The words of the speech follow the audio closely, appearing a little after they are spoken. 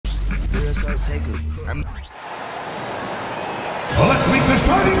Let's meet the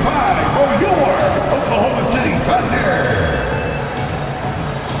starting five for your Oklahoma City Thunder.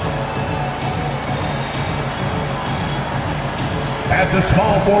 At the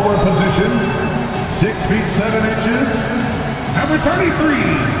small forward position, 6 feet 7 inches, number 33,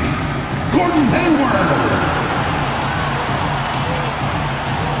 Gordon Hayward.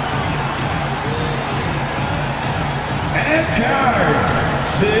 At guard,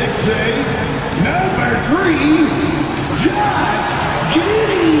 6'8", number 3, Josh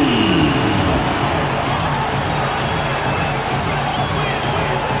Giddey.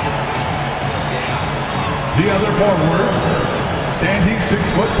 The other forward, standing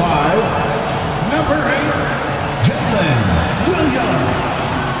 6'5", number 8, Jalen Williams.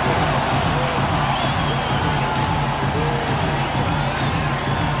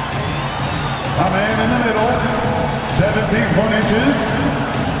 A man in the middle, 7 feet 1 inches,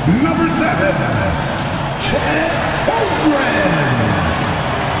 number 7, Chad Holmgren.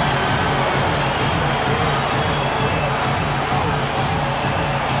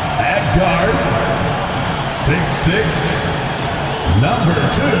 At guard, 6'6", number 2,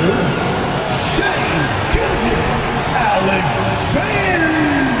 Shane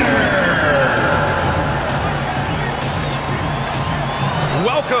Gilgeous-Alexander.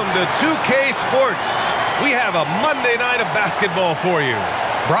 Welcome to 2K Sports. We have a Monday night of basketball for you.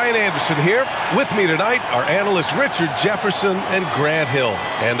 Brian Anderson here. With me tonight are analysts Richard Jefferson and Grant Hill,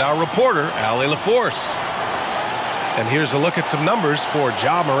 and our reporter, Allie LaForce. And here's a look at some numbers for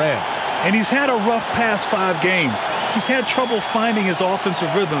Ja Morant. And he's had a rough past 5 games. He's had trouble finding his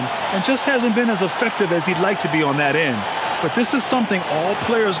offensive rhythm and just hasn't been as effective as he'd like to be on that end. But this is something all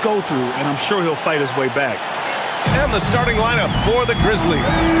players go through, and I'm sure he'll fight his way back. And the starting lineup for the Grizzlies.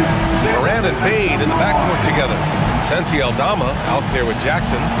 Morant and Bane in the backcourt together. Santi Aldama out there with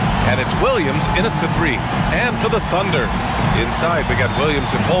Jackson. And it's Williams in at the 3. And for the Thunder, inside we got Williams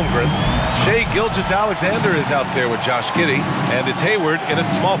and Holmgren. Shai Gilgeous-Alexander is out there with Josh Giddey. And it's Hayward in at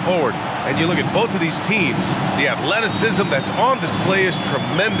small forward. And you look at both of these teams, the athleticism that's on display is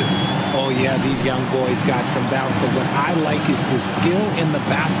tremendous. Oh yeah, these young boys got some bounce, but what I like is the skill and the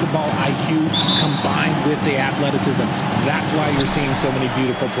basketball IQ combined with the athleticism. That's why you're seeing so many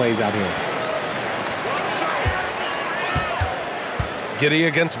beautiful plays out here. Giddey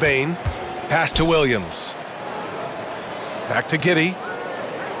against Bane. Pass to Williams. Back to Giddey.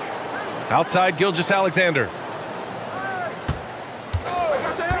 Outside Gilgeous-Alexander.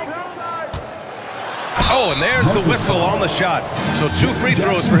 Oh, and there's the whistle on the shot. So 2 free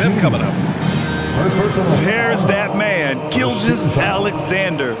throws for him coming up. There's that man,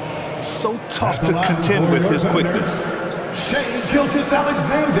 Gilgeous-Alexander. So tough to contend with his quickness. Shai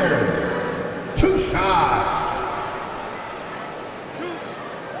Gilgeous-Alexander, 2 shots.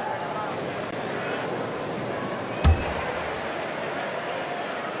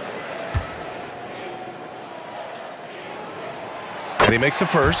 And he makes a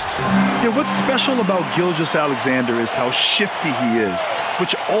first. Yeah, what's special about Gilgeous-Alexander is how shifty he is,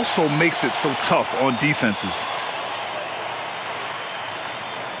 which also makes it so tough on defenses.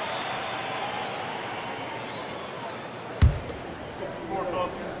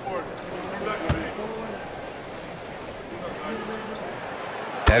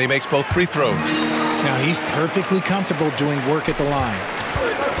 And he makes both free throws. Now he's perfectly comfortable doing work at the line.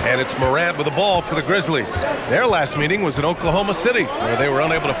 And it's Morant with the ball for the Grizzlies. Their last meeting was in Oklahoma City, where they were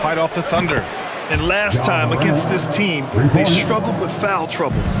unable to fight off the Thunder. And last time against this team, they struggled with foul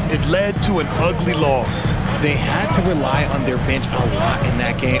trouble. It led to an ugly loss. They had to rely on their bench a lot in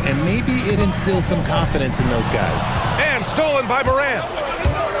that game, and maybe it instilled some confidence in those guys. And stolen by Morant.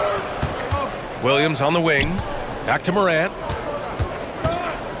 Williams on the wing. Back to Morant.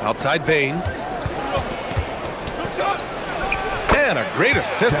 Outside Bane. And a great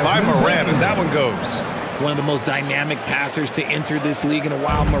assist by Morant as that one goes. One of the most dynamic passers to enter this league in a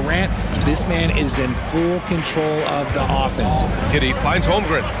while. Morant, this man is in full control of the offense. Giddey finds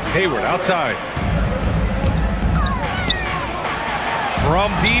Holmgren. Hayward outside.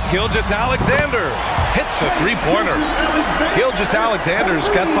 From deep, Gilgeous-Alexander hits the 3-pointer. Gilgeous-Alexander's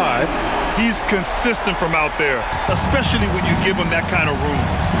got 5. He's consistent from out there, especially when you give him that kind of room.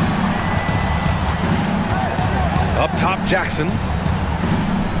 Up top, Jackson.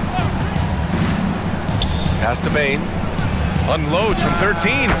 Pass to Bane. Unloads from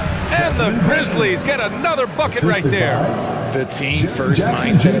 13. And the Grizzlies get another bucket right there. The team first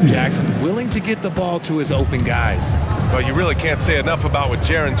mindset of Jackson, willing to get the ball to his open guys. Well, you really can't say enough about what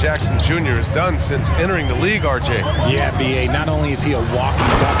Jaren Jackson Jr. has done since entering the league, RJ. Yeah, B.A., not only is he a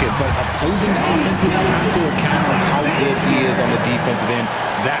walking bucket, but opposing offenses have to account for how good he is on the defensive end.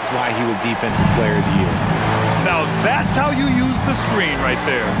 That's why he was Defensive Player of the Year. Now that's how you use the screen right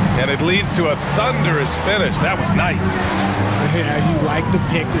there. And it leads to a thunderous finish. That was nice. Yeah, you like the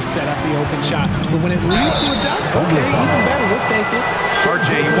pick to set up the open shot, but when it leads to a dunk, okay, even better, we'll take it.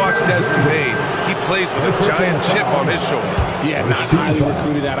 RJ, you watch Desmond Bain. He plays with a giant chip on his shoulder. Yeah, not highly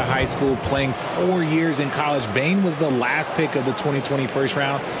recruited out of high school, playing 4 years in college. Bain was the last pick of the 2020 first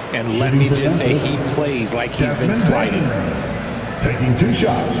round, and let me just say, he plays like he's been slighted. Taking 2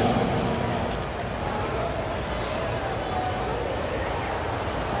 shots.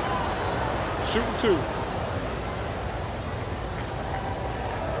 Shooting 2.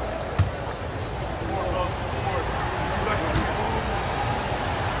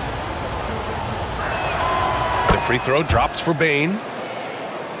 The free throw drops for Bain.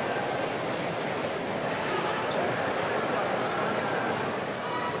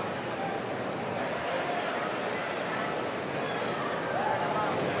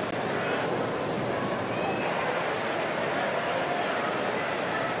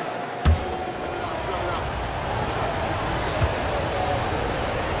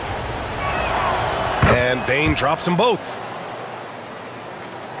 And Bain drops them both.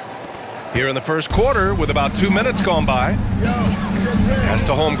 Here in the first quarter, with about 2 minutes gone by. Pass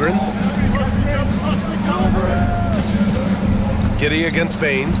to Holmgren. Giddey against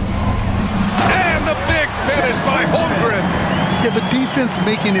Bain. And the big finish by Holmgren. Yeah, the defense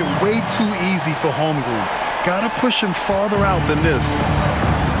making it way too easy for Holmgren. Gotta push him farther out than this.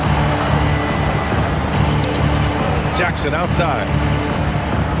 Jackson outside.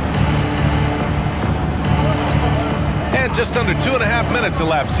 And just under 2.5 minutes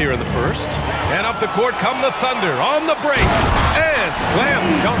elapsed here in the first. And up the court come the Thunder on the break. And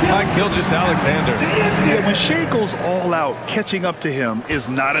slam dunk by Gilgeous-Alexander. Yeah, when Shea goes all out, catching up to him is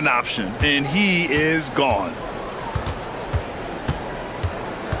not an option. And he is gone.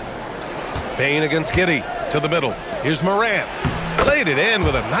 Bain against Giddey to the middle. Here's Morant. Laid it in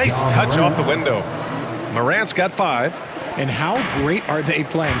with a nice touch off the window. Morant's got 5. And how great are they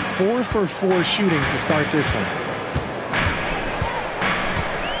playing? 4 for 4 shooting to start this one.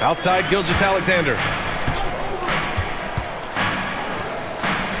 Outside Gilgeous-Alexander.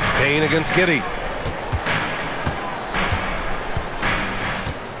 Bain against Giddey.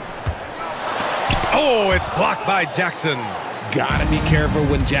 Oh, it's blocked by Jackson. Gotta be careful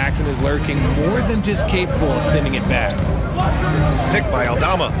when Jackson is lurking, more than just capable of sending it back. Pick by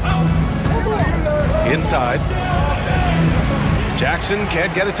Aldama. Inside. Jackson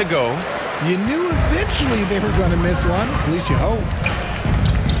can't get it to go. You knew eventually they were going to miss one, at least you hope.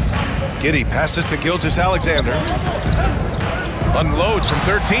 Giddey passes to Gilgeous-Alexander. Unloads from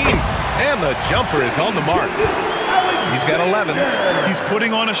 13. And the jumper is on the mark. He's got 11. He's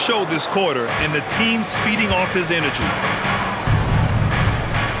putting on a show this quarter, and the team's feeding off his energy.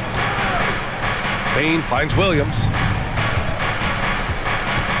 Bain finds Williams.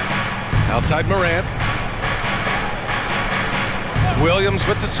 Outside Morant. Williams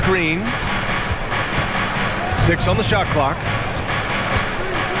with the screen. 6 on the shot clock.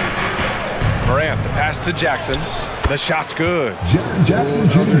 Morant, the pass to Jackson. The shot's good. Jackson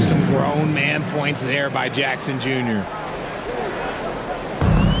Jr. Those are some grown man points there by Jackson Jr.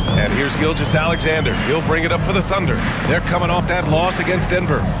 And here's Gilgeous-Alexander. He'll bring it up for the Thunder. They're coming off that loss against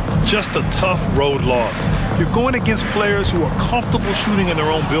Denver. Just a tough road loss. You're going against players who are comfortable shooting in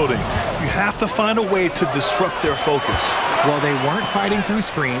their own building. You have to find a way to disrupt their focus. Well, they weren't fighting through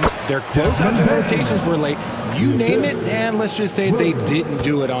screens. Their closeouts and rotations were late. You name it, and let's just say they didn't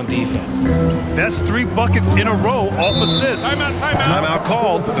do it on defense. That's 3 buckets in a row off assists. Timeout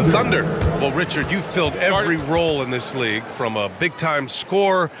called for the Thunder. Well, Richard, you've filled every role in this league, from a big-time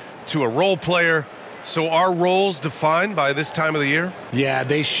scorer to a role player. So are roles defined by this time of the year? Yeah,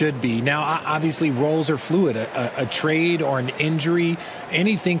 they should be. Now, obviously, roles are fluid. A trade or an injury,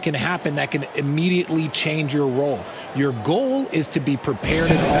 anything can happen that can immediately change your role. Your goal is to be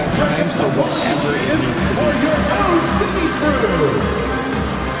prepared at all times for whatever it needs to be.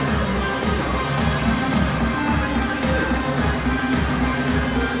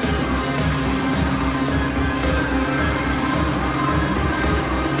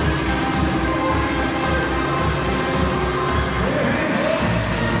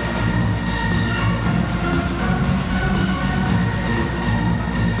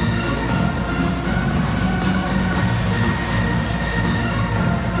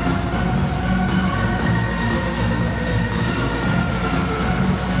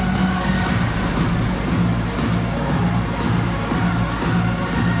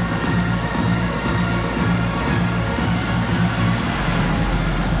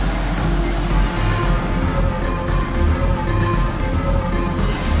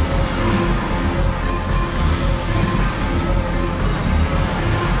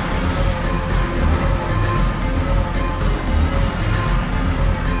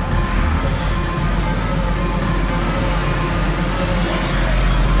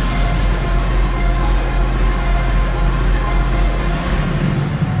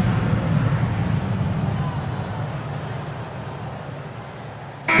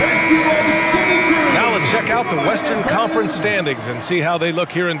 conference standings and see how they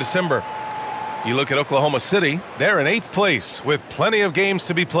look here in December. You look at Oklahoma City, they're in 8th place with plenty of games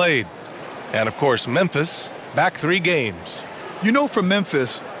to be played. And of course, Memphis, back 3 games. You know, for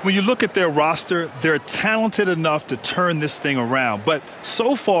Memphis, when you look at their roster, they're talented enough to turn this thing around. But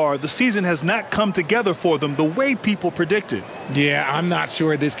so far, the season has not come together for them the way people predicted. Yeah, I'm not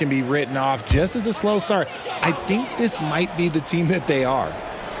sure this can be written off just as a slow start. I think this might be the team that they are.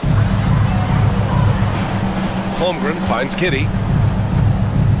 Holmgren finds Kitty.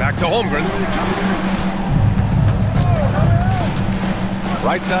 Back to Holmgren.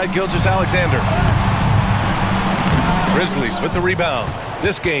 Right side, Gilgeous-Alexander. Grizzlies with the rebound.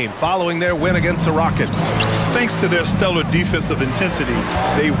 This game following their win against the Rockets. Thanks to their stellar defensive intensity,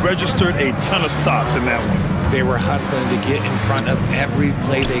 they registered a ton of stops in that one. They were hustling to get in front of every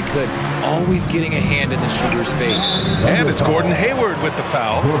play they could, always getting a hand in the shooter's face. And it's Gordon Hayward with the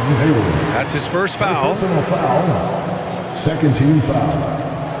foul. That's his first foul. Second team foul.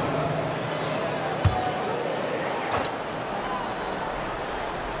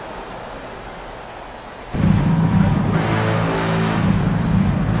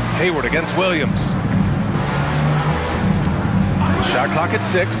 Hayward against Williams. Shot clock at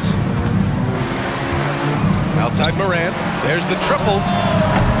 6. Outside Morant. There's the triple.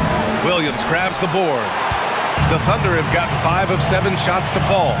 Williams grabs the board. The Thunder have gotten 5 of 7 shots to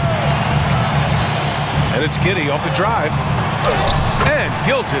fall. And it's Giddey off the drive. And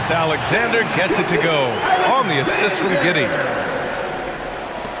Gilgeous-Alexander gets it to go on the assist from Giddey.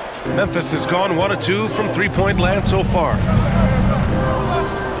 Memphis has gone 1 of 2 from three-point land so far.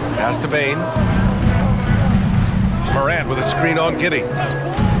 Pass to Bane. Morant with a screen on Giddey.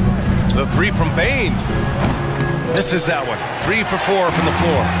 The 3 from Bane. Misses that one. 3 for 4 from the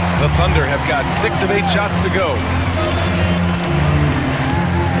floor. The Thunder have got 6 of 8 shots to go.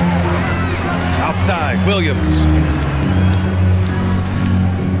 Outside, Williams.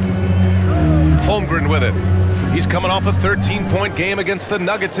 Holmgren with it. He's coming off a 13-point game against the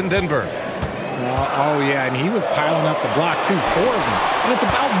Nuggets in Denver. Oh, yeah, and he was piling up the blocks, too, 4 of them. And it's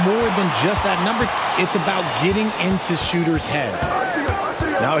about more than just that number. It's about getting into shooters' heads.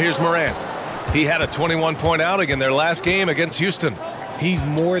 Now here's Morant. He had a 21-point outing in their last game against Houston. He's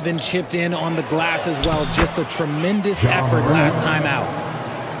more than chipped in on the glass as well. Just a tremendous effort last time out.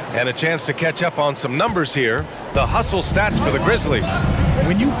 And a chance to catch up on some numbers here. The hustle stats for the Grizzlies.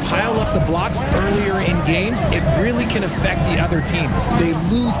 When you pile up the blocks earlier in games, it really can affect the other team. They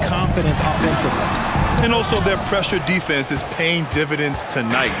lose confidence offensively. And also their pressure defense is paying dividends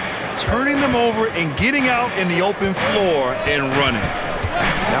tonight, turning them over and getting out in the open floor and running.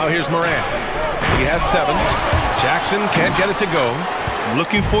 Now here's Morant. He has 7. Jackson can't get it to go.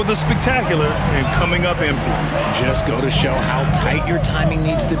 Looking for the spectacular and coming up empty. Just go to show how tight your timing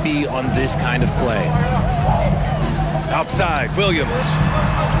needs to be on this kind of play. Outside, Williams.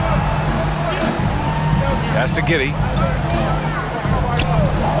 Pass to Giddey.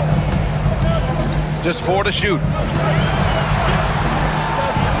 Just 4 to shoot.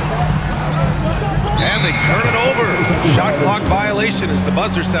 And they turn it over. Shot clock violation as the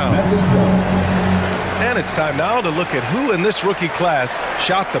buzzer sounds. And it's time now to look at who in this rookie class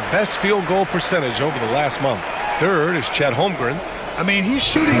shot the best field goal percentage over the last month. Third is Chet Holmgren. I mean, he's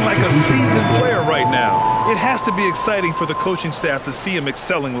shooting like a seasoned player right now. It has to be exciting for the coaching staff to see him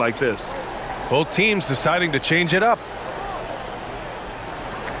excelling like this. Both teams deciding to change it up.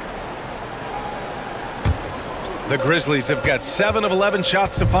 The Grizzlies have got 7 of 11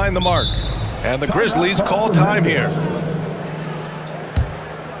 shots to find the mark. And the Grizzlies call time here.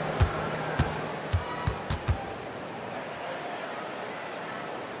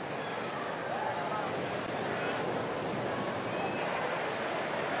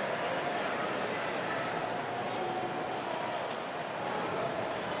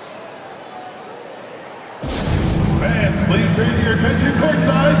 Fans, please turn your attention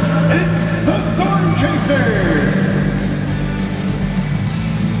courtside. It's the Storm Chasers.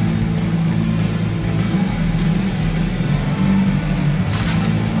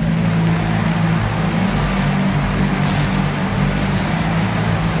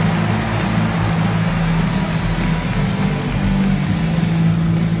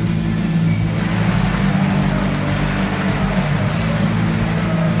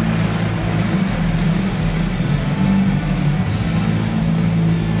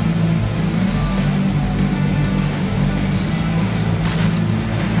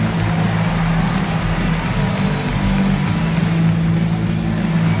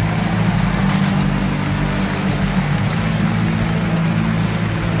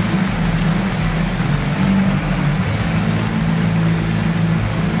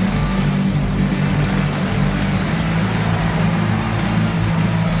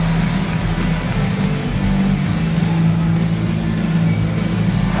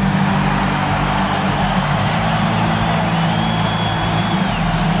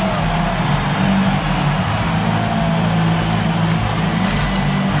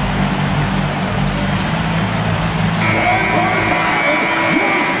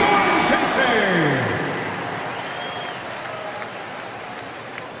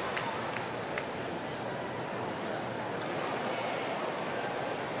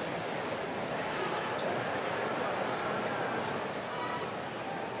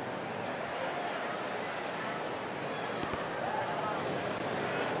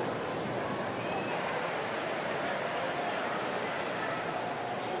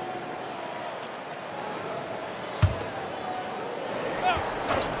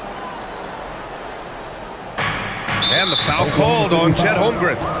 And the foul called on Chet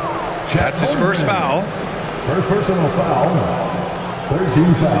Holmgren. That's his first foul. First personal foul.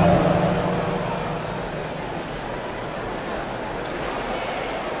 13 foul.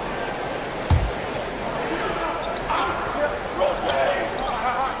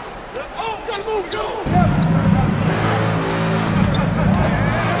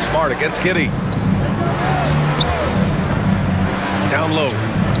 Smart against Giddey. Down low.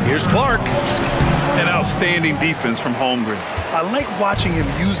 Here's Clark. An outstanding defense from Holmgren. I like watching him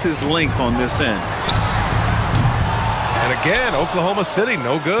use his length on this end. And again, Oklahoma City,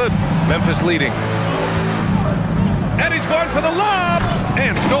 no good. Memphis leading. And he's going for the lob.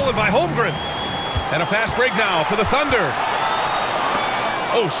 And stolen by Holmgren. And a fast break now for the Thunder.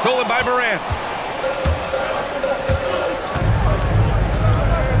 Oh, stolen by Morant.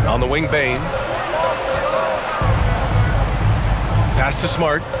 On the wing, Bane. Pass to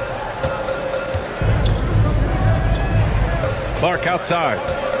Smart. Clark outside.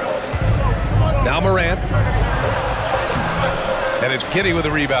 Now Morant. And it's Giddey with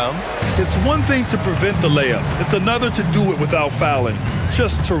a rebound. It's one thing to prevent the layup. It's another to do it without fouling.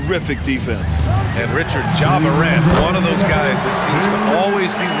 Just terrific defense. And Richard, Ja Morant, one of those guys that seems to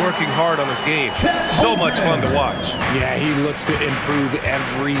always be working hard on his game. So much fun to watch. Yeah, he looks to improve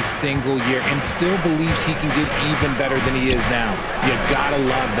every single year and still believes he can get even better than he is now. You gotta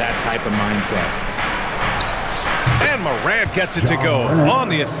love that type of mindset. And Morant gets it to go on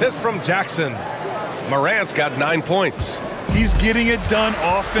the assist from Jackson. Morant's got 9 points. He's getting it done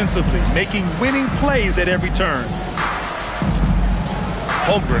offensively, making winning plays at every turn.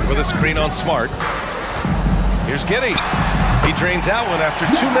 Holmgren with a screen on Smart. Here's Giddey. He drains that one after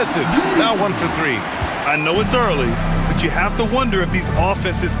 2 misses. Now 1 for 3. I know it's early, but you have to wonder if these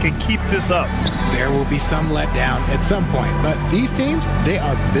offenses can keep this up. There will be some letdown at some point, but these teams, they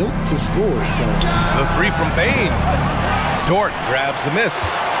are built to score. So the 3 from Bane. Dort grabs the miss.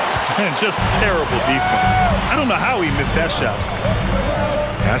 And just terrible defense. I don't know how he missed that shot.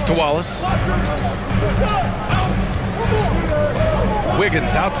 Pass to Wallace.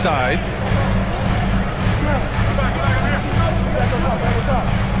 Wiggins outside.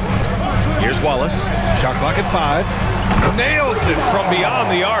 Here's Wallace. Shot clock at 5. Nails it from beyond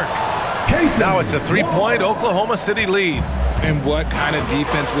the arc. Now it's a 3-point Oklahoma City lead. And what kind of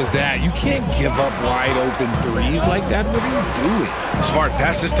defense was that? You can't give up wide open threes like that. What are you doing? Smart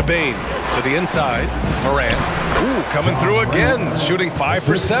passes to Bane. To the inside. Morant. Ooh, coming through again. Shooting 5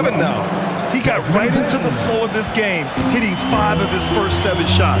 for 7 now. He got right into the flow of this game, hitting 5 of his first 7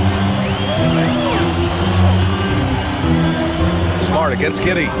 shots. Smart against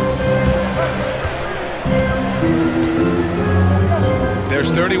Giddey. There's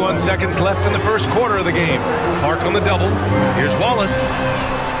 31 seconds left in the first quarter of the game. Clark on the double. Here's Wallace.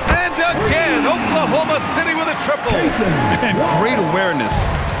 And again, Oklahoma City with a triple. And great awareness.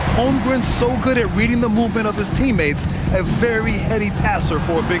 Holmgren's so good at reading the movement of his teammates, a very heady passer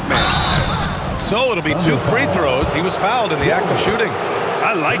for a big man. So it'll be 2 free throws. He was fouled in the act of shooting.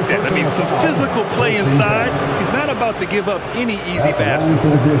 I like that. I mean, some physical play inside. He's not about to give up any easy baskets. For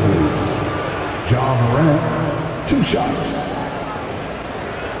the Grizzlies, Ja Morant, 2 shots.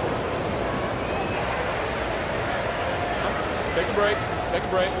 Take a break. Take a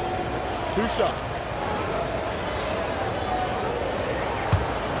break. 2 shots.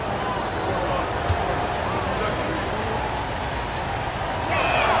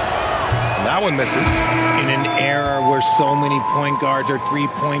 That one misses. In an era where so many point guards are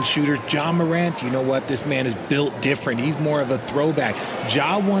 3-point shooters, Ja Morant, you know what? This man is built different. He's more of a throwback.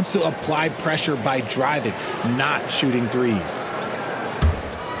 Ja wants to apply pressure by driving, not shooting threes.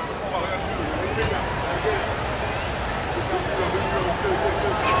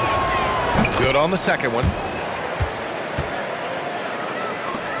 Good on the second one.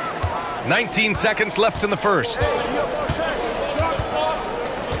 19 seconds left in the first.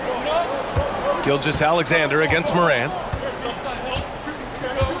 Gilgeous-Alexander against Morant.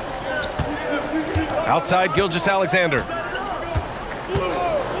 Outside Gilgeous-Alexander.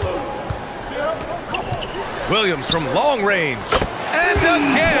 Williams from long range. And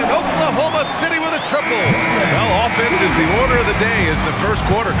again, Oklahoma City with a triple. Well, offense is the order of the day as the first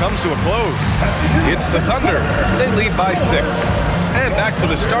quarter comes to a close. It's the Thunder. They lead by 6. And back to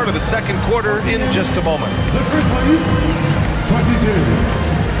the start of the second quarter in just a moment. The Grizzlies, 22.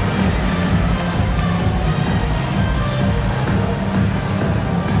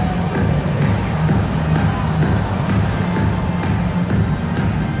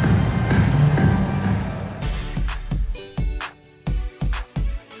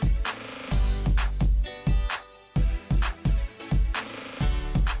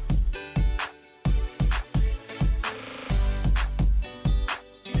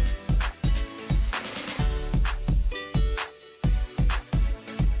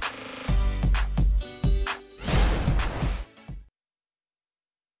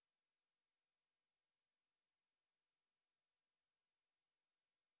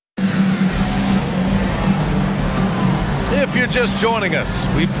 just joining us,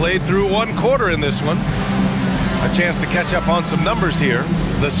 we played through one quarter in this one. A chance to catch up on some numbers here.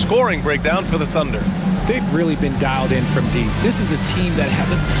 The scoring breakdown for the Thunder. They've really been dialed in from deep. This is a team that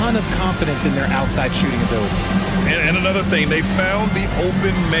has a ton of confidence in their outside shooting ability. And another thing, they found the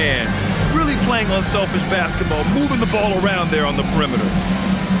open man. Really playing unselfish basketball, moving the ball around there on the perimeter.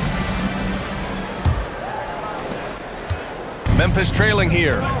 Memphis trailing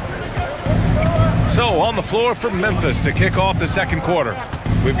here. So on the floor for Memphis to kick off the second quarter.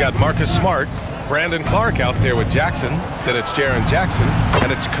 We've got Marcus Smart, Brandon Clark out there with Jackson. Then it's Jaren Jackson, and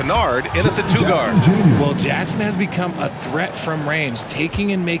it's Kennard in at the 2 guard. Well, Jackson has become a threat from range,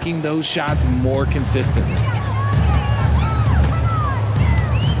 taking and making those shots more consistently.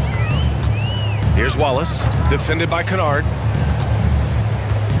 Here's Wallace, defended by Kennard.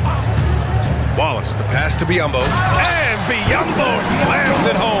 Wallace, the pass to Biyombo, and Biyombo slams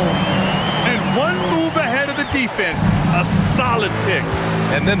it home. And one move ahead of the defense, a solid pick.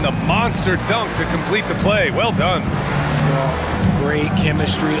 And then the monster dunk to complete the play. Well done. Well, great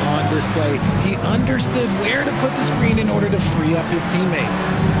chemistry on display. He understood where to put the screen in order to free up his teammate.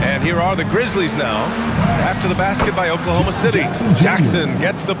 And here are the Grizzlies now. After the basket by Oklahoma City, Jackson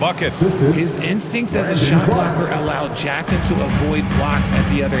gets the bucket. His instincts as a shot blocker allowed Jackson to avoid blocks at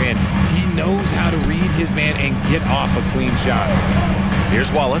the other end. He knows how to read his man and get off a clean shot.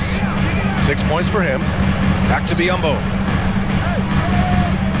 Here's Wallace. 6 points for him. Back to Biyombo.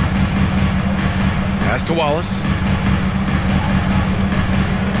 Pass to Wallace.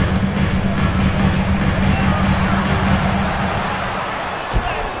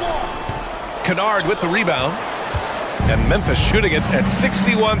 Kennard with the rebound. And Memphis shooting it at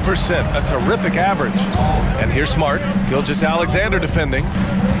 61%, a terrific average. And here's Smart. Gilgeous-Alexander defending.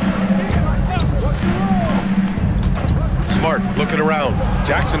 Smart looking around.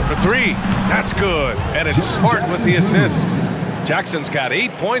 Jackson for 3. That's good. And it's Smart with the assist. Jackson's got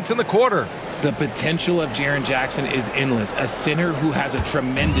 8 points in the quarter. The potential of Jaren Jackson is endless. A center who has a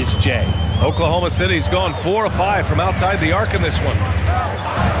tremendous J. Oklahoma City's gone 4 of 5 from outside the arc in this one.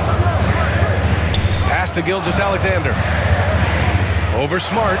 Pass to Gilgeous-Alexander. Over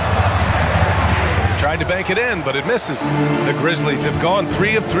Smart. Tried to bank it in, but it misses. The Grizzlies have gone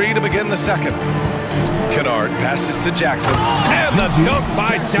 3 of 3 to begin the second. Kennard passes to Jackson. And the dunk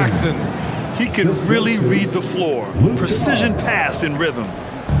by Jackson. He can really read the floor. Precision pass in rhythm.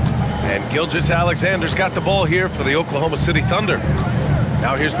 And Gilgeous-Alexander's got the ball here for the Oklahoma City Thunder.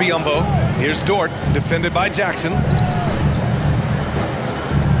 Now here's Biyombo. Here's Dort, defended by Jackson.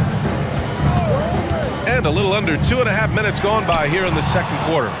 And a little under 2.5 minutes gone by here in the second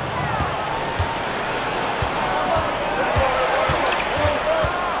quarter.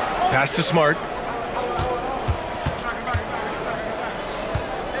 Pass to Smart.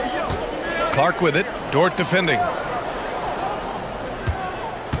 Clark with it. Dort defending.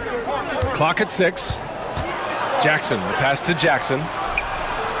 Clock at 6. Jackson, the pass to Jackson.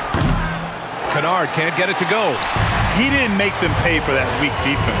 Kennard can't get it to go. He didn't make them pay for that weak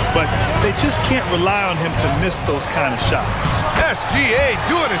defense, but they just can't rely on him to miss those kind of shots. SGA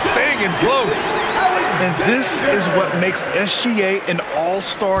doing his thing in close. And this is what makes SGA an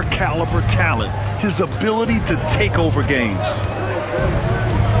all-star caliber talent, his ability to take over games.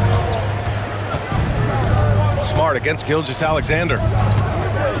 Smart against Gilgeous-Alexander.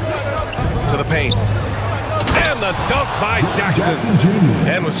 To the paint. And the dunk by Jackson.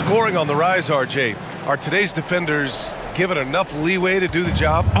 And with scoring on the rise, RJ, are today's defenders given enough leeway to do the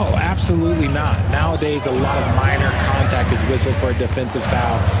job? Oh, absolutely not. Nowadays, a lot of minor contact is whistled for a defensive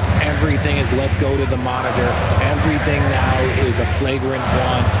foul. Everything is let's go to the monitor. Everything now is a flagrant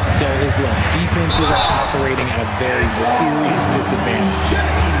one. So Islam, defenses are operating at a very serious disadvantage.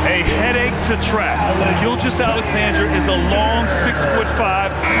 A headache to track. Gilgeous-Alexander is a long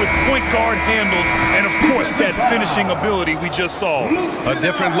 6'5" with point guard handles and, of course, that finishing ability we just saw. A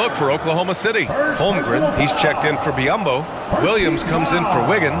different look for Oklahoma City. Holmgren, he's checked in for Biyombo. Williams comes in for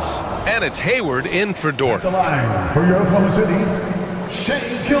Wiggins. And it's Hayward in for Dort. The line for your Oklahoma City, Shea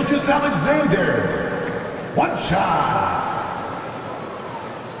Gilgeous-Alexander. One shot.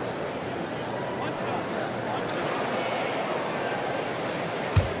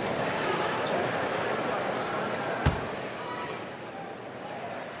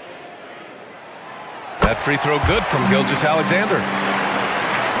 That free throw good from Gilgeous-Alexander.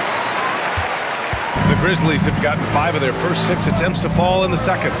 The Grizzlies have gotten 5 of their first 6 attempts to fall in the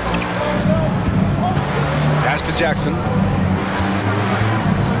second. Pass to Jackson.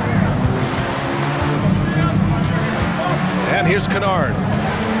 And here's Kennard.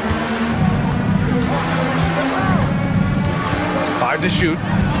 5 to shoot.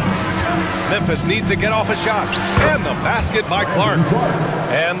 Memphis needs to get off a shot. And the basket by Clark.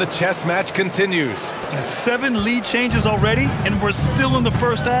 And the chess match continues. 7 lead changes already, and we're still in the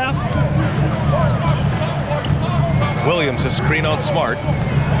first half. Williams, a screen on Smart.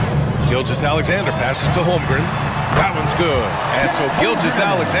 Gilgeous-Alexander passes to Holmgren. That one's good. And so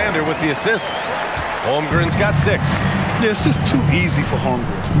Gilgeous-Alexander with the assist. Holmgren's got 6. Yeah, it's just too easy for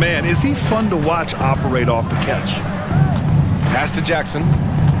Holmgren. Man, is he fun to watch operate off the catch. Pass to Jackson.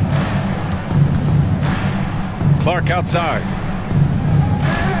 Clark outside.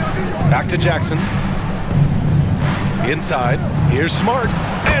 Back to Jackson. Inside. Here's Smart.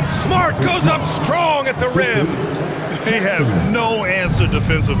 And Smart goes up strong at the rim. They have no answer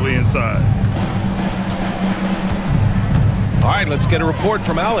defensively inside. All right, let's get a report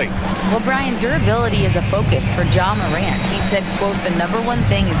from Allie. Well, Brian, durability is a focus for Ja Morant. He said, quote, "The #1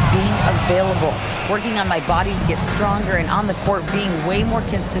 thing is being available, working on my body to get stronger, and on the court being way more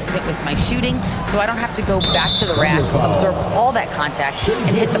consistent with my shooting so I don't have to go back to the rack, absorb all that contact,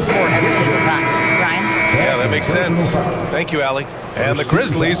 and hit the floor every single time." Brian? Yeah, that makes sense. Thank you, Allie. And the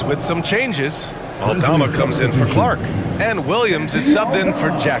Grizzlies with some changes. Aldama comes in for Clark. And Williams is subbed in for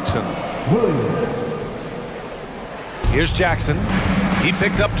Jackson. Here's Jackson. He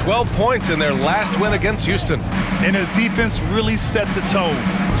picked up 12 points in their last win against Houston. And his defense really set the tone.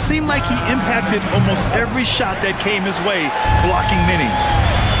 Seemed like he impacted almost every shot that came his way, blocking many.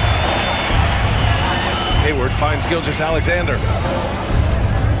 Hayward finds Gilgeous-Alexander.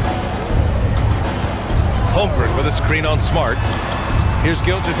 Holmgren with a screen on Smart. Here's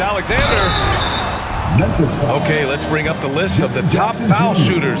Gilgeous-Alexander. Okay, let's bring up the list of the top foul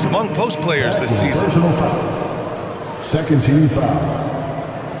shooters among post players this season. Second team foul.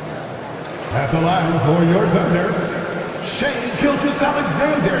 At the line for your Thunder, Shane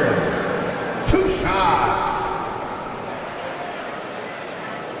Gilgeous-Alexander. 2 shots.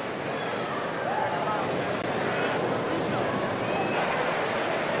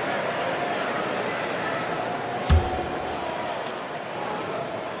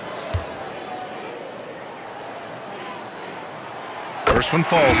 First one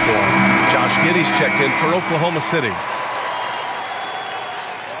falls for him. Josh Giddey's checked in for Oklahoma City.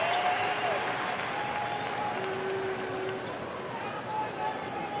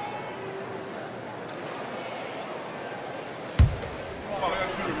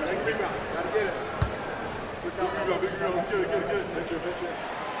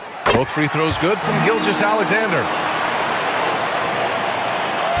 Both free throws good from Gilgeous-Alexander.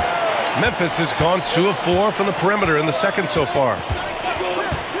 Memphis has gone 2 of 4 from the perimeter in the second so far.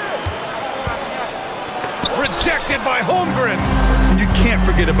 Rejected by Holmgren. And you can't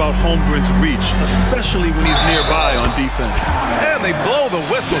forget about Holmgren's reach, especially when he's nearby on defense. And they blow the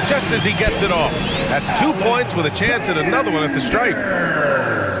whistle just as he gets it off. That's 2 points with a chance at another one at the stripe.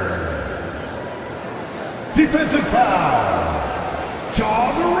 Defensive foul.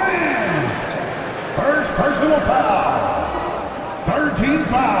 Ja Morant. First personal foul. 3rd team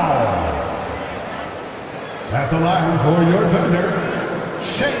foul. At the line for your Thunder,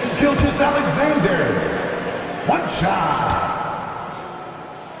 Shane Gilgeous-Alexander. 1 shot.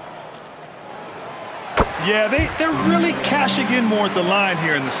 Yeah, they're really cashing in more at the line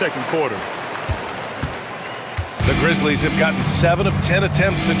here in the second quarter. The Grizzlies have gotten 7 of 10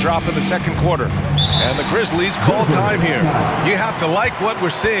 attempts to drop in the second quarter. And the Grizzlies call time here. You have to like what we're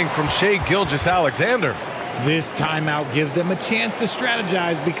seeing from Shai Gilgeous-Alexander. This timeout gives them a chance to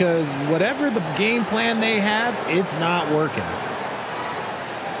strategize because whatever the game plan they have, it's not working.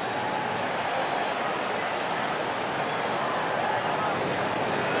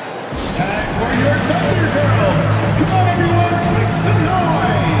 Time for your Thunder Girls. Come on, everyone, make some noise.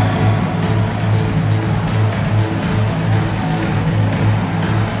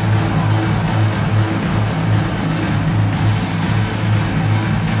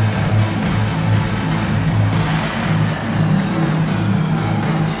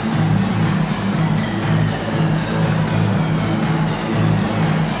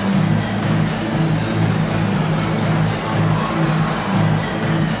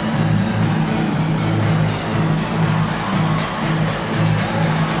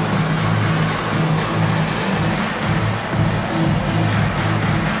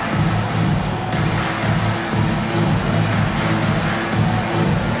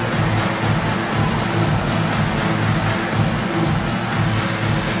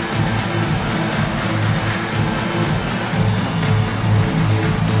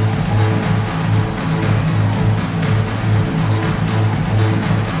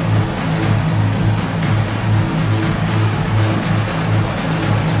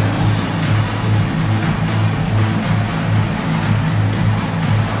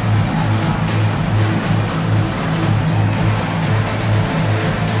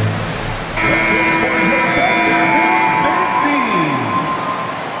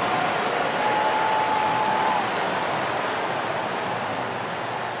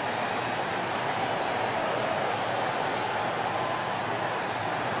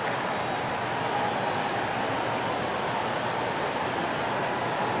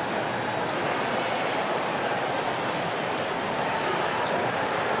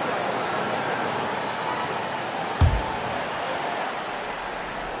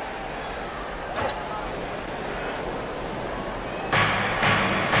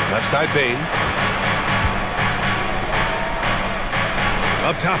 Left side, Bain.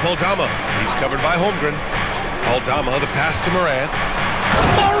 Up top, Aldama. He's covered by Holmgren. Aldama, the pass to Morant.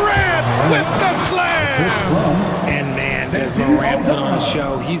 Morant with the slam! And man, does Morant put on a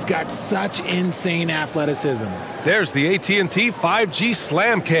show. He's got such insane athleticism. There's the AT&T 5G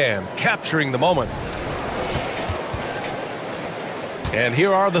Slam Cam, capturing the moment. And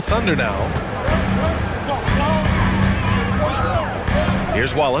here are the Thunder now.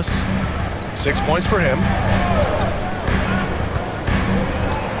 Here's Wallace. 6 points for him.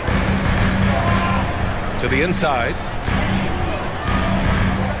 To the inside.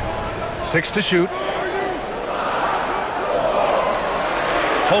 6 to shoot.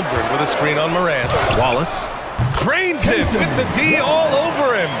 Holmgren with a screen on Morant. Wallace cranes it with the D all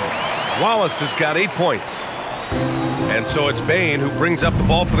over him. Wallace has got 8 points. And so it's Bain who brings up the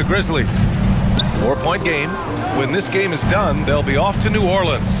ball for the Grizzlies. 4-point game. When this game is done, they'll be off to New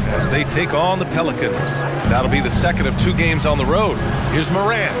Orleans as they take on the Pelicans. That'll be the second of 2 games on the road. Here's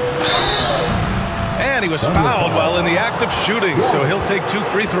Morant. And he was fouled while in the act of shooting, so he'll take 2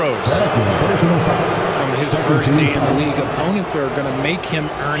 free throws. From his first day in the league, opponents are going to make him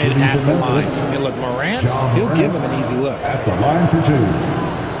earn it at the line. And look, Morant, he'll give him an easy look. At the line for 2.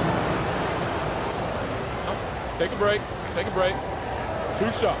 Take a break. Take a break.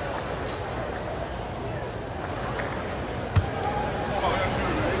 2 shots.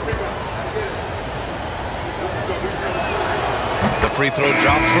 The free throw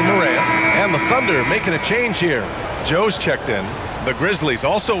drops for Morant, and the Thunder making a change here. Joe's checked in. The Grizzlies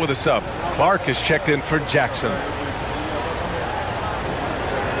also with a sub. Clark is checked in for Jackson.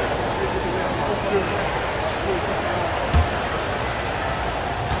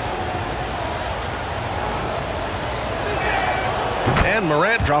 And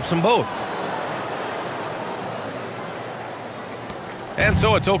Morant drops them both. And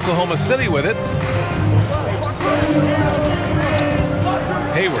so it's Oklahoma City with it.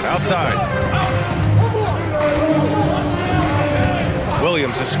 Hayward outside.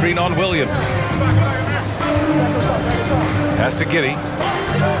 Williams, a screen on Williams. Pass to Giddey.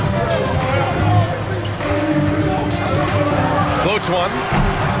 Floats one.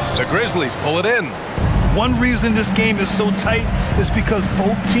 The Grizzlies pull it in. One reason this game is so tight is because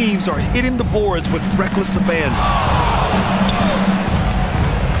both teams are hitting the boards with reckless abandon.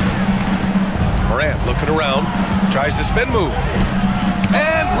 Morant looking around, tries to spin move.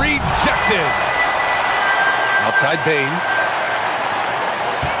 And rejected. Outside Bain.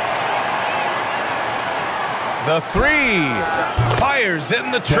 The 3. Fires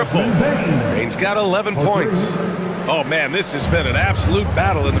in the triple. Bain's got 11 points. Oh man, this has been an absolute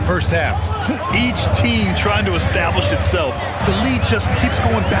battle in the first half. Each team trying to establish itself. The lead just keeps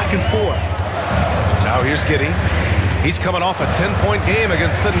going back and forth. Now here's Giddey. He's coming off a 10-point game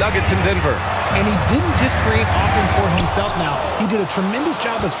against the Nuggets in Denver. And he didn't just create offense for himself now. He did a tremendous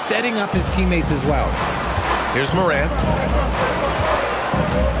job of setting up his teammates as well. Here's Morant.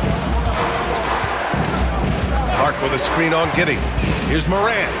 Clark with a screen on Giddey. Here's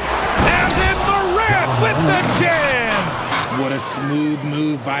Morant. And then Morant with the jam! What a smooth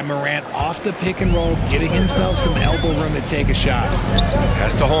move by Morant off the pick and roll, getting himself some elbow room to take a shot.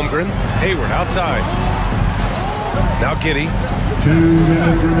 Pass to Holmgren. Hayward outside. Now Giddey. 2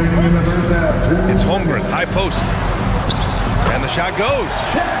 minutes remaining in the first half. It's Holmgren, high post. And the shot goes.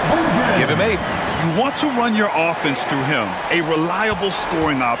 Give him 8. You want to run your offense through him, a reliable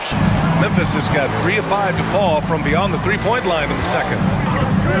scoring option. Memphis has got 3 of 5 to fall from beyond the 3-point line in the second.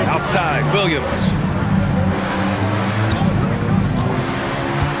 Outside, Williams.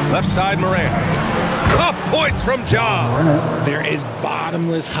 Left side, Morant. Tough points from Ja. There is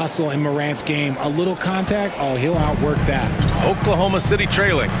bottomless hustle in Morant's game. A little contact, oh, he'll outwork that. Oklahoma City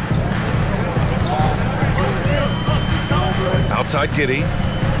trailing. Outside Giddey.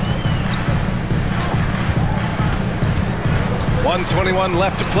 1:21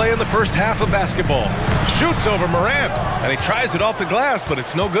 left to play in the first half of basketball. Shoots over Morant, and he tries it off the glass, but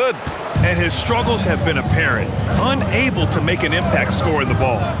it's no good. And his struggles have been apparent, unable to make an impact scoring the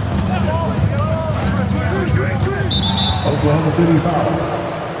ball. Oklahoma City foul.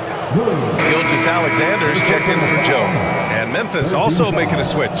 Gilgeous Alexander is checked in for Joe. And Memphis also making a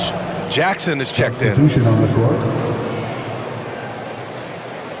switch. Jackson is checked in. Substitution on the court.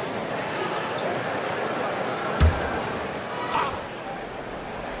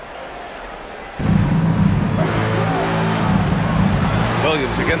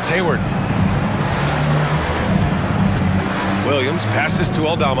 Williams against Hayward. Williams passes to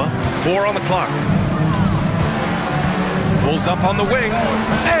Aldama. 4 on the clock. Pulls up on the wing,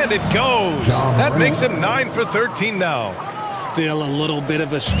 and it goes. That makes him 9 for 13 now. Still a little bit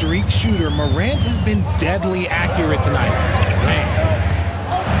of a streak shooter. Morant has been deadly accurate tonight. Man.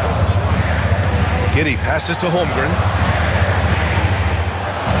 Giddey passes to Holmgren.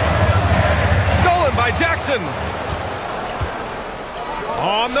 Stolen by Jackson.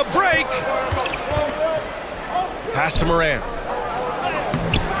 On the break. Pass to Morant.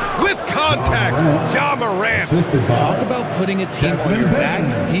 With contact, Ja Morant. Talk about putting a team on your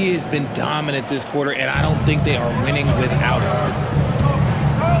back. He has been dominant this quarter, and I don't think they are winning without him.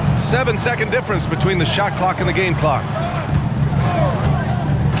 7-second difference between the shot clock and the game clock.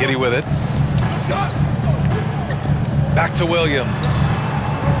 Giddey with it. Back to Williams.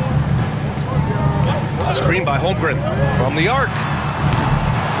 Screen by Holmgren from the arc.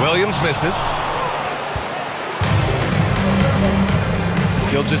 Williams misses.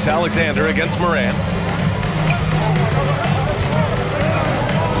 Gilgeous-Alexander against Morant.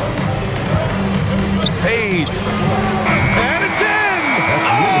 Fades. And it's in!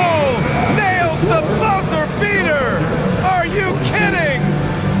 Oh! Nails the buzzer beater! Are you kidding?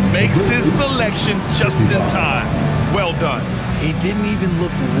 Makes his selection just in time. Well done. He didn't even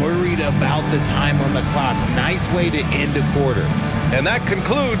look worried about the time on the clock. Nice way to end a quarter. And that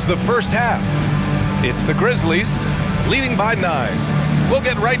concludes the first half. It's the Grizzlies leading by 9. We'll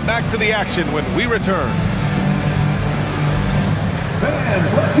get right back to the action when we return.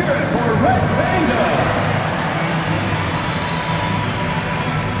 Fans, let's hear it for Red Panda.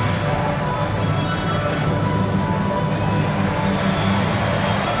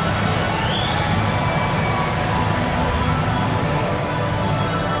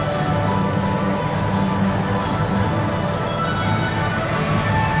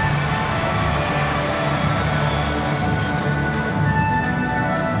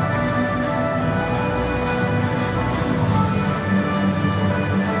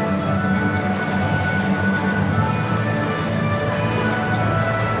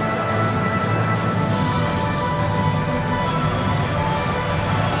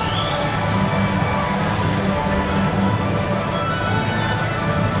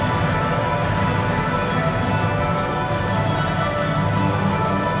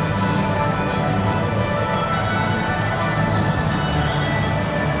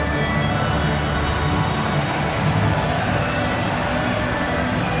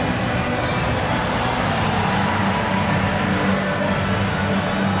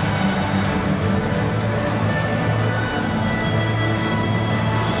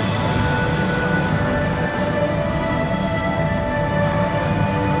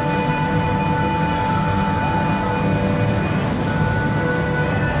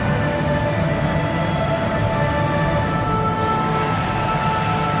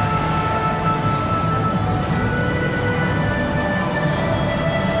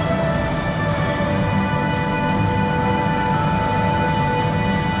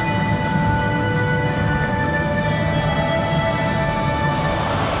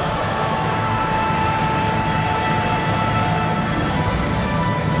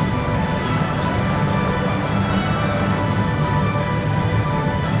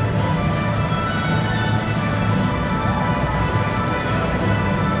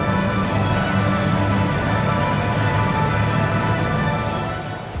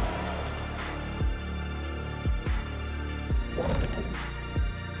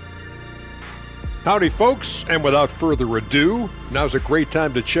 Howdy, folks, and without further ado, now's a great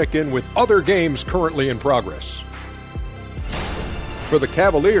time to check in with other games currently in progress. For the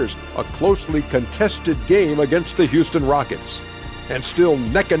Cavaliers, a closely contested game against the Houston Rockets, and still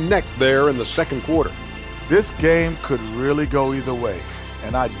neck and neck there in the second quarter. This game could really go either way,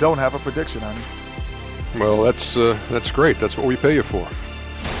 and I don't have a prediction on it. Well, that's great. That's what we pay you for.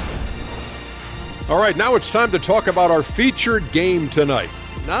 All right, now it's time to talk about our featured game tonight.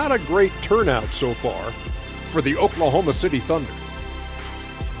 Not a great turnout so far for the Oklahoma City Thunder.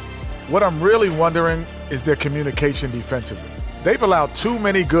 What I'm really wondering is their communication defensively. They've allowed too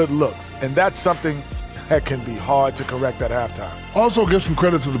many good looks, and that's something that can be hard to correct at halftime. Also, give some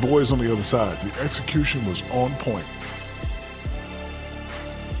credit to the boys on the other side. The execution was on point.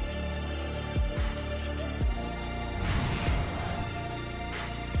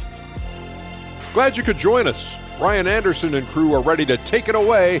 Glad you could join us. Ryan Anderson and crew are ready to take it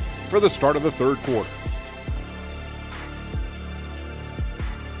away for the start of the third quarter.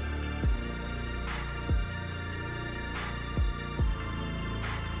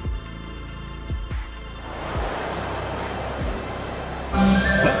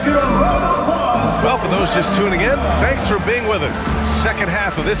 Well, for those just tuning in, thanks for being with us. second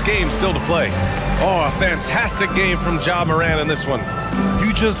half of this game still to play. Oh, a fantastic game from Ja Morant in this one.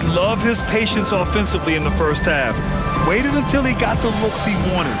 You just love his patience offensively in the first half. Waited until he got the looks he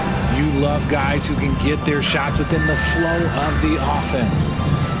wanted. You love guys who can get their shots within the flow of the offense.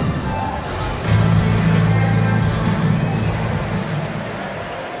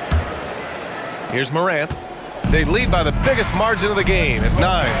 Here's Morant. They lead by the biggest margin of the game at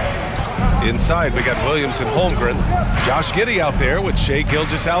 9. Inside, we got Williams and Holmgren. Josh Giddey out there with Shai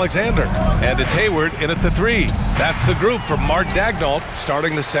Gilgeous-Alexander. And it's Hayward in at the 3. That's the group for Mark Daigneault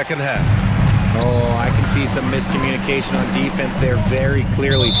starting the second half. Oh, I can see some miscommunication on defense there very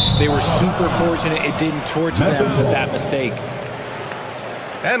clearly. They were super fortunate it didn't torch them with that mistake.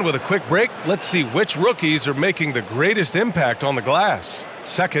 And with a quick break, let's see which rookies are making the greatest impact on the glass.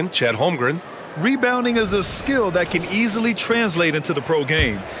 Second, Chet Holmgren. Rebounding is a skill that can easily translate into the pro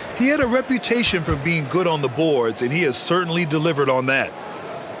game. He had a reputation for being good on the boards, and he has certainly delivered on that.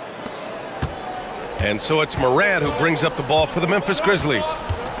 And so it's Morant who brings up the ball for the Memphis Grizzlies.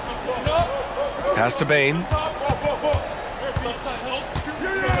 Pass to Bane.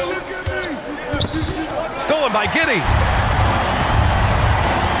 Stolen by Giddey.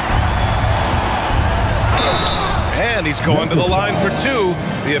 And he's going to the line for 2.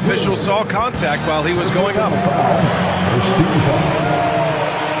 The official saw contact while he was going up. First team foul.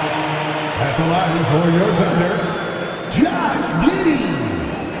 At the line for your thunder, Josh Giddey.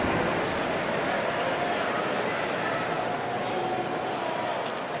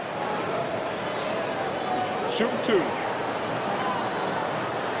 Shooting 2.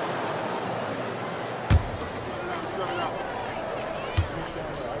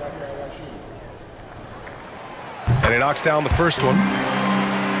 And he knocks down the first one.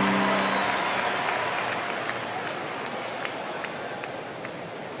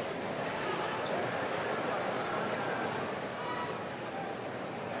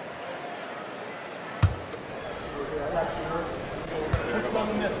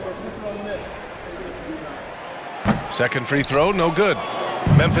 Second free throw, no good.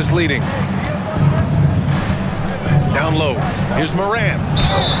 Memphis leading. Down low. Here's Morant.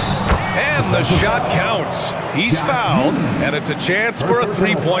 And the shot counts. He's fouled, and it's a chance for a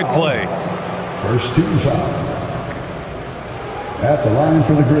three-point play. First team foul. At the line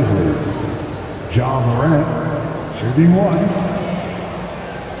for the Grizzlies, Ja Morant, shooting 1.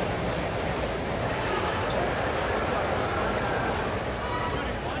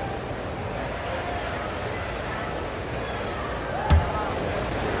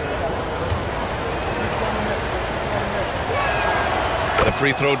 The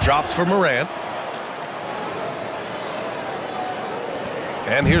free throw drops for Morant.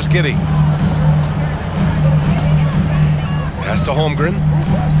 And here's Giddey. Pass to Holmgren.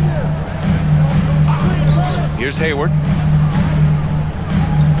 Here's Hayward.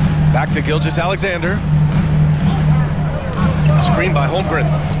 Back to Gilgeous-Alexander. Screen by Holmgren.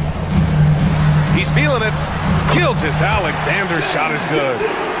 He's feeling it. Gilgeous-Alexander's shot is good.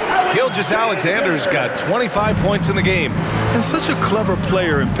 Gilgeous-Alexander's got 25 points in the game. And such a clever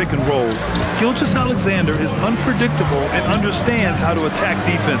player in pick and rolls, Gilgeous-Alexander is unpredictable and understands how to attack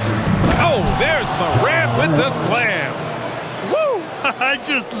defenses. Oh, there's Morant with the slam. Woo! I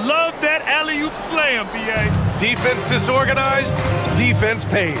just love that alley-oop slam, B.A. Defense disorganized, defense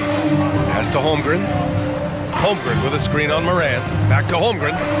pays. Pass to Holmgren. Holmgren with a screen on Morant. Back to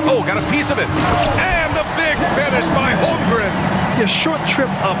Holmgren. Oh, got a piece of it. And the big finish by Holmgren. A short trip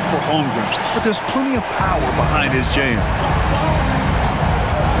up for Holmgren, but there's plenty of power behind his jam.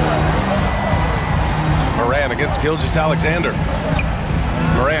 Morant against Gilgeous-Alexander.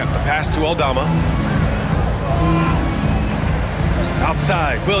 Morant, the pass to Aldama.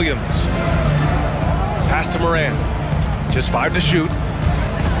 Outside, Williams. Pass to Morant. Just 5 to shoot.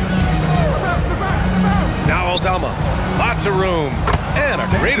 Now Aldama. Lots of room. And a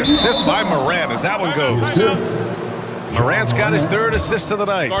great assist by Morant as that one goes. Morant's got his 3rd assist of the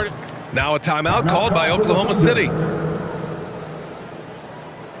night. Now a timeout called by Oklahoma City.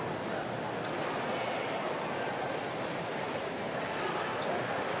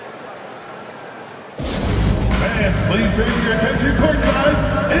 Fans, please bring your attention courtside.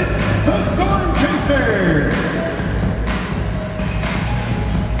 It's the Storm Chasers.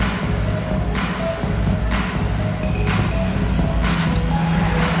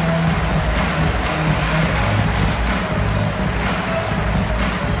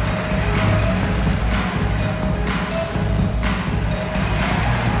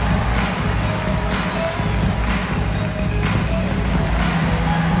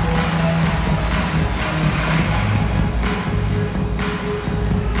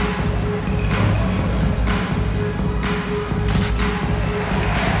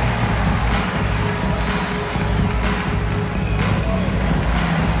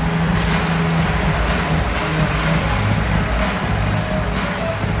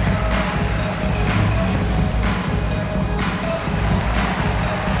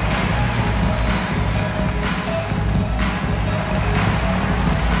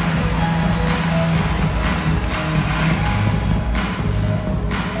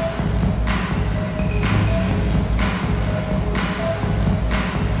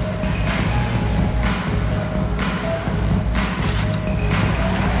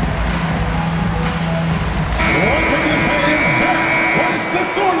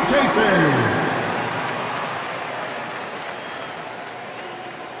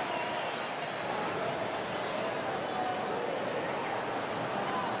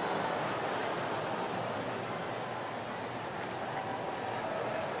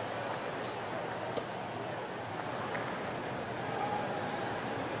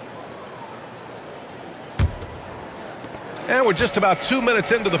 And we're just about 2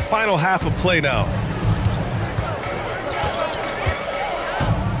 minutes into the final half of play now.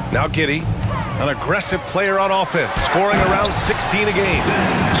 Now Giddey, an aggressive player on offense, scoring around 16 a game.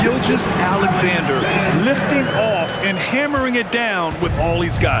 Gilgeous-Alexander lifting off and hammering it down with all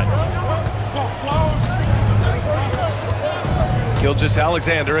he's got.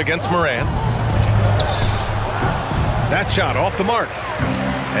 Gilgeous-Alexander against Moran. That shot off the mark.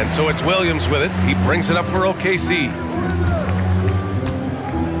 And so it's Williams with it. He brings it up for OKC.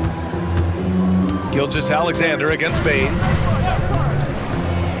 Gilgeous-Alexander against Bain.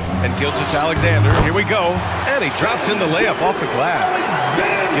 And Gilgeous-Alexander, here we go. And he drops in the layup off the glass.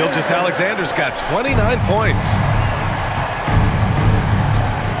 Gilgeous-Alexander's got 29 points.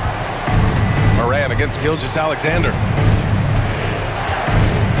 Moran against Gilgeous-Alexander.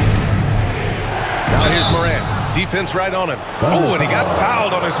 Now here's Moran. Defense right on him. Oh, and he got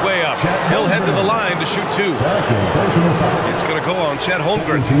fouled on his way up. He'll head to the line to shoot 2. It's going to go on Chet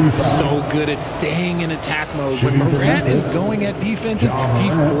Holmgren. So good at staying in attack mode. When Moran is going at defenses, he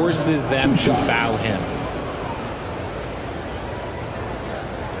forces them to foul him.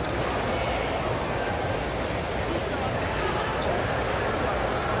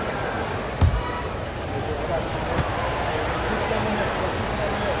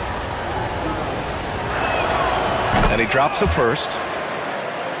 And he drops the first.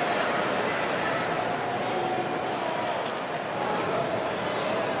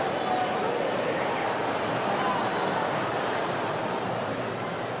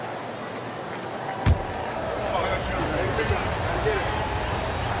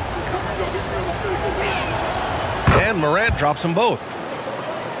 And Morant drops them both.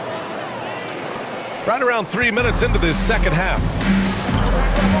 Right around 3 minutes into this second half.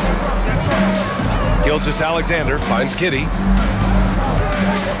 Gilgeous-Alexander finds Giddey.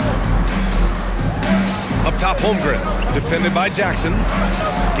 Up top, Holmgren, defended by Jackson.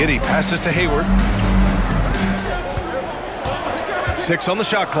 Giddey passes to Hayward. 6 on the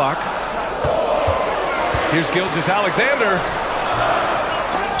shot clock. Here's Gilgeous-Alexander.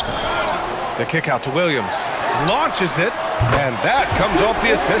 The kick out to Williams. Launches it, and that comes off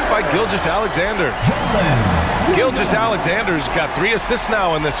the assist by Gilgeous-Alexander. Gilgeous-Alexander's got 3 assists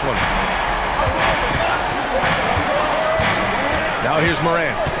now in this one. Now here's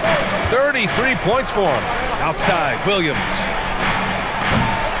Moran. 33 points for him. Outside, Williams.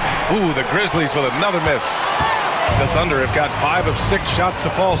 Ooh, the Grizzlies with another miss. The Thunder have got 5 of 6 shots to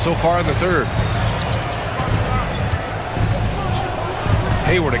fall so far in the third.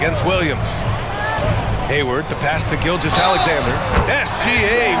 Hayward against Williams. Hayward, the pass to Gilgeous-Alexander.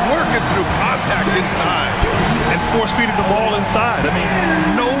 SGA working through contact inside. And force-feeding the ball inside. I mean,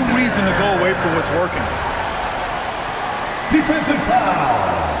 no reason to go away from what's working. Defensive foul.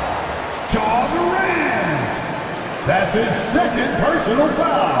 Ja Morant. That's his second personal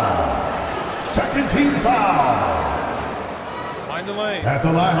foul. Second team foul. Mind the lane. At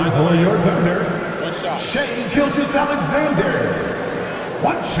the line for your Thunder. 1 shot. Shea Gilgeous-Alexander.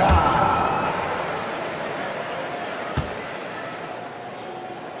 1 shot.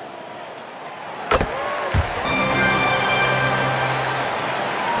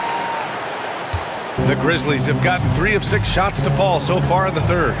 The Grizzlies have gotten 3 of 6 shots to fall so far in the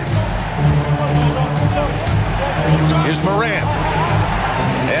third. Here's Moran.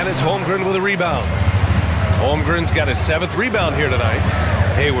 And it's Holmgren with a rebound. Holmgren's got his 7th rebound here tonight.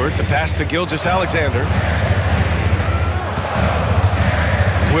 Hayward, the pass to Gilgeous-Alexander.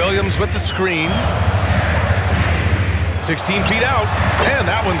 Williams with the screen. 16 feet out. And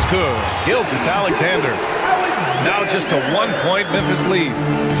that one's good. Gilgeous-Alexander. Now just a 1-point Memphis lead.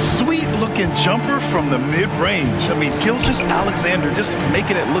 Sweet-looking jumper from the mid-range. I mean, Gilgeous-Alexander just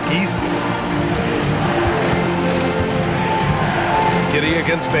making it look easy. Giddey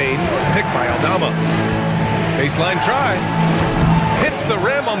against Bain. Picked by Aldama. Baseline try. Hits the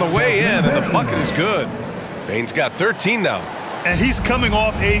rim on the way in, and the bucket is good. Bain's got 13 now. And he's coming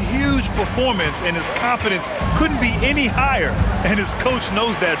off a huge performance, and his confidence couldn't be any higher. And his coach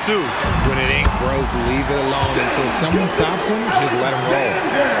knows that, too. When it ain't broke, leave it alone until someone stops him. Just let him roll.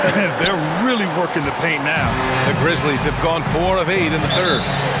 They're really working the paint now. The Grizzlies have gone 4 of 8 in the third.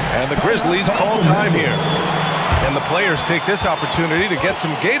 And the Grizzlies call time here. And the players take this opportunity to get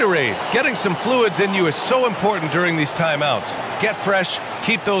some Gatorade. Getting some fluids in you is so important during these timeouts. Get fresh,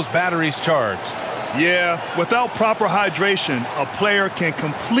 keep those batteries charged. Yeah, without proper hydration, a player can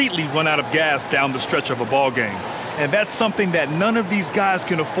completely run out of gas down the stretch of a ball game. And that's something that none of these guys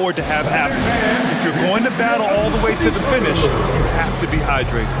can afford to have happen. If you're going to battle all the way to the finish, you have to be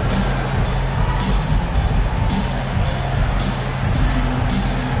hydrated.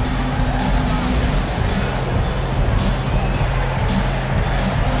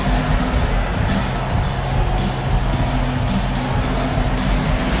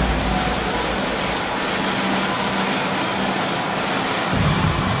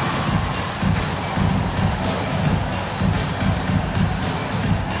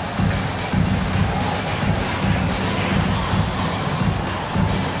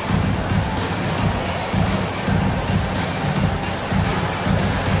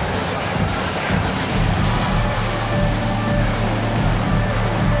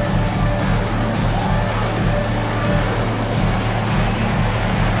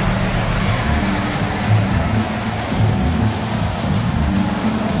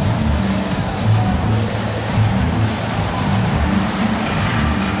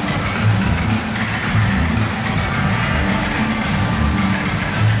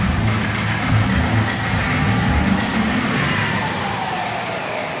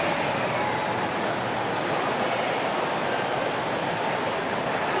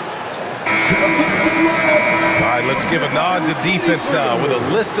 All right, let's give a nod to defense now with a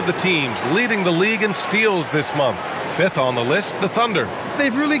list of the teams leading the league in steals this month. Fifth on the list, the Thunder.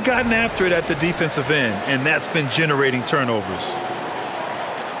 They've really gotten after it at the defensive end, and that's been generating turnovers.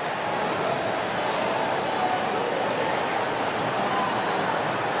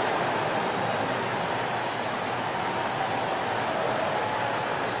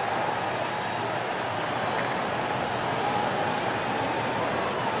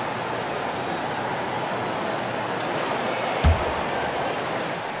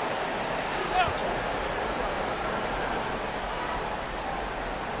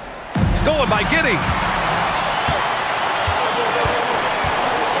 Stolen by Giddey.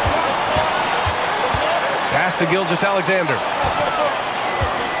 Pass to Gilgeous-Alexander.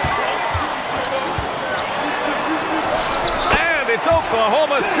 And it's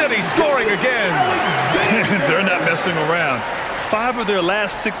Oklahoma City scoring again. They're not messing around. 5 of their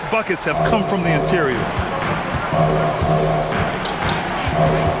last 6 buckets have come from the interior.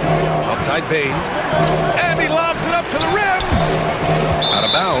 Outside Bane. And he lobs it up to the rim. Out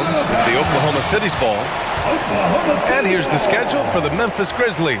of bounds, the Oklahoma City's ball. And here's the schedule for the Memphis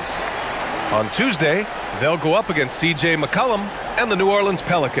Grizzlies. On Tuesday, they'll go up against C.J. McCollum and the New Orleans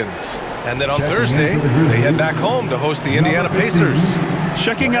Pelicans. And then on Thursday, they head back home to host the Indiana Pacers.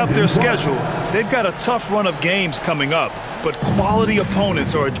 Checking out their schedule, they've got a tough run of games coming up, but quality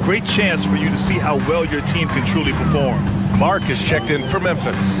opponents are a great chance for you to see how well your team can truly perform. Clark is checked in for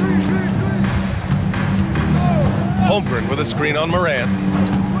Memphis. Holmgren with a screen on Moran.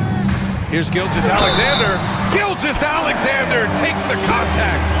 Here's Gilgeous-Alexander. Gilgeous-Alexander takes the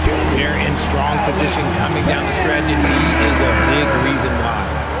contact. They're in strong position coming down the stretch, and he is a big reason why.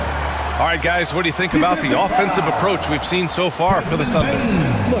 All right, guys, what do you think about the offensive approach we've seen so far for the Thunder?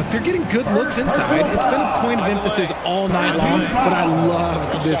 Look, they're getting good looks inside. It's been a point of emphasis all night long, but I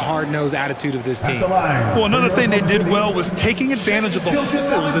love this hard-nosed attitude of this team. Well, another thing they did well was taking advantage of the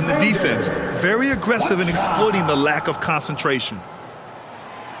holes in the defense. Very aggressive in exploiting the lack of concentration.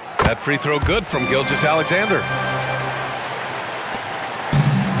 That free throw good from Gilgeous-Alexander.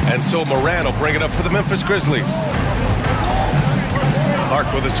 And so Moran will bring it up for the Memphis Grizzlies.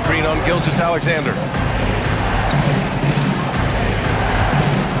 Clark with a screen on Gilgeous-Alexander.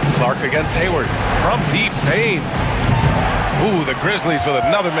 Clark against Hayward. From deep, Payne. Ooh, the Grizzlies with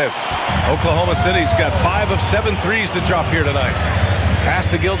another miss. Oklahoma City's got 5 of 7 threes to drop here tonight. Pass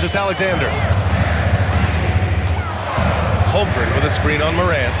to Gilgeous-Alexander. Holmgren with a screen on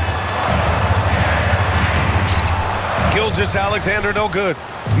Moran. Gilgeous-Alexander no good.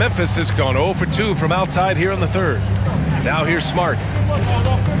 Memphis has gone 0 for 2 from outside here in the third. Now here's Smart.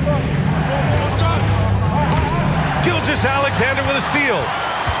 Gilgeous-Alexander with a steal.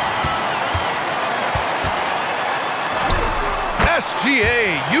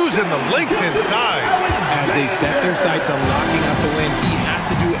 SGA using the length inside. As they set their sights on locking up the win, he has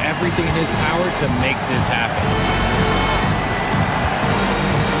to do everything in his power to make this happen.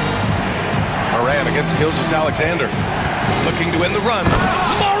 Moran against Gilgeous-Alexander. Looking to win the run.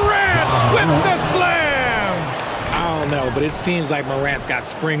 Moran with the slam! I don't know, but it seems like Morant's got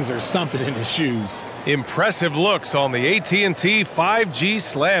springs or something in his shoes. Impressive looks on the AT&T 5G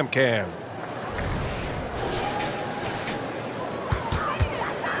Slam Cam.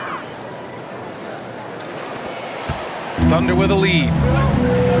 Thunder with a lead.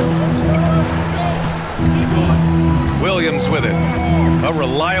 Williams with it. A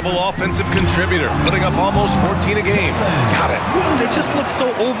reliable offensive contributor, putting up almost 14 a game. Got it. They just look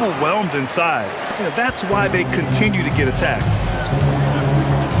so overwhelmed inside. That's why they continue to get attacked.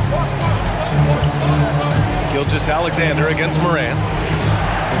 Gilgeous-Alexander against Moran.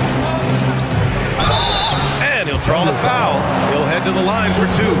 And he'll draw the foul. He'll head to the line for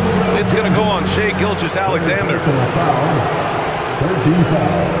 2. It's going to go on Shai Gilgeous-Alexander. 13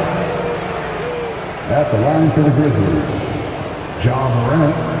 foul. At the line for the Grizzlies, John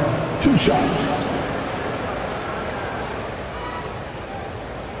Morant, 2 shots.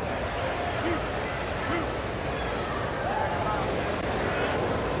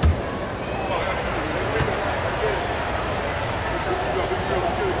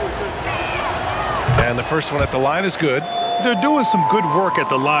 And the first one at the line is good. They're doing some good work at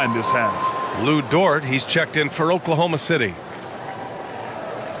the line this half. Lou Dort, he's checked in for Oklahoma City.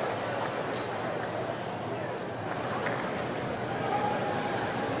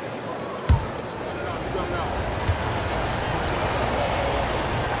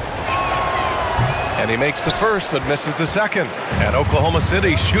 And he makes the first, but misses the second. And Oklahoma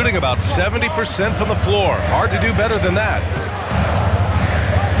City shooting about 70% from the floor. Hard to do better than that.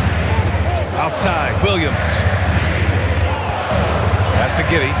 Outside, Williams. Pass to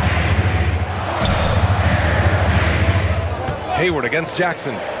Giddey. Hayward against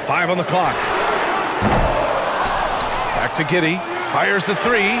Jackson. 5 on the clock. Back to Giddey. Fires the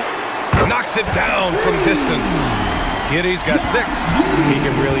 3. Knocks it down from distance. Giddey's got 6. He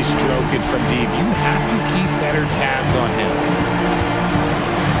can really stroke it from deep. You have to keep better tabs on him.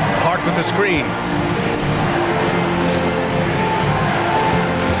 Clark with the screen.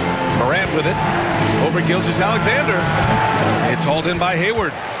 Morant with it. Over Gilgeous-Alexander. It's hauled in by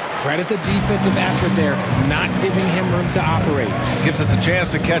Hayward. Credit the defensive effort there, not giving him room to operate. Gives us a chance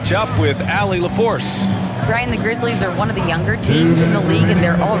to catch up with Allie LaForce. Brian, the Grizzlies are one of the younger teams in the league, and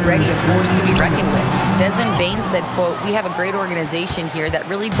they're already a force to be reckoned with. Desmond Bain said, quote, "We have a great organization here that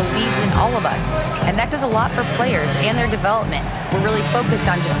really believes in all of us, and that does a lot for players and their development. We're really focused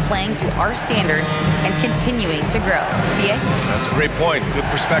on just playing to our standards and continuing to grow." BA? That's a great point. Good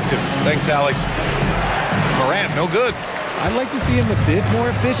perspective. Thanks, Allie. Morant, no good. I'd like to see him a bit more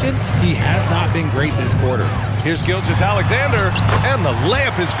efficient. He has not been great this quarter. Here's Gilgeous-Alexander, and the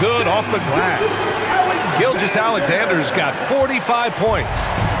layup is good off the glass. Gilgeous-Alexander's got 45 points.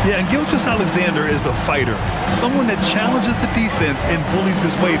 Yeah, and Gilgeous-Alexander is a fighter, someone that challenges the defense and bullies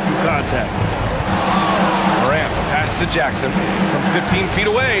his way through contact. Morant, pass to Jackson from 15 feet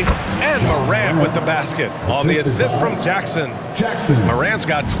away, and Morant with the basket on the assist from Jackson. Morant's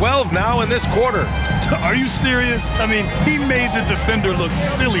got 12 now in this quarter. Are you serious? I mean, he made the defender look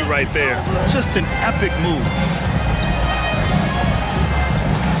silly right there. Just an epic move.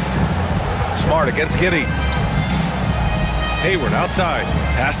 Smart against Giddey. Hayward outside.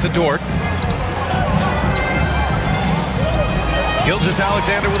 Pass to Dort.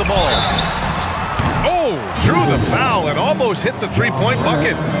 Gilgeous-Alexander with the ball. Oh, drew the foul and almost hit the three-point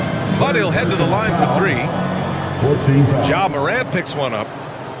bucket. But he'll head to the line for 3. Ja Morant picks one up.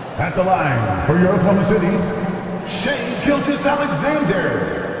 At the line for your Oklahoma City, Shai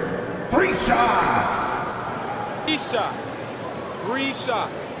Gilgeous-Alexander. 3 shots. 3 shots. 3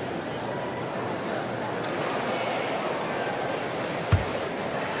 shots.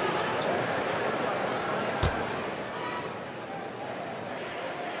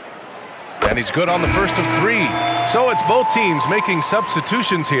 And he's good on the first of 3. So it's both teams making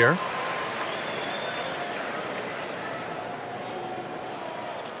substitutions here.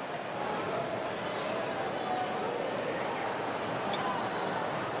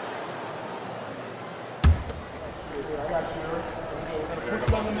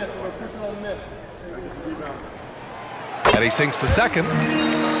 And he sinks the second.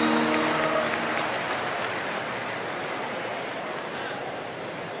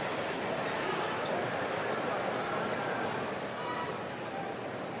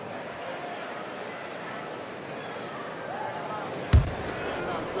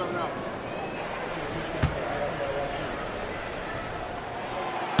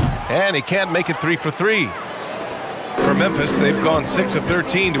 And he can't make it 3 for 3. For Memphis, they've gone 6 of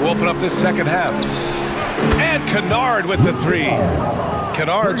 13 to open up this second half. And Kennard with the 3.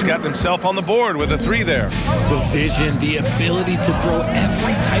 Kennard's got himself on the board with a 3 there. The vision, the ability to throw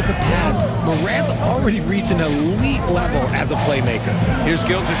every type of pass. Morant's already reached an elite level as a playmaker. Here's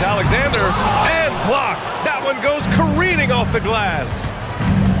Gilgeous-Alexander, and blocked. That one goes careening off the glass.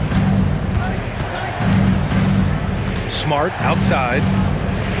 Smart outside.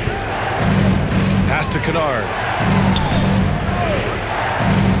 Pass to Kennard.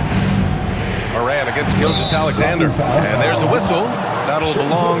 Morant against Gilgeous-Alexander. And there's a whistle. That'll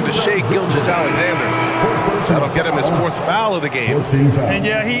belong to Shai Gilgeous-Alexander. That'll get him his 4th foul of the game. And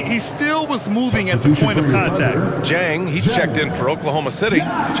yeah, he still was moving at the point of contact. Jang, he's checked in for Oklahoma City.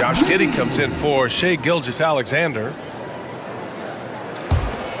 Josh Giddey comes in for Shai Gilgeous-Alexander.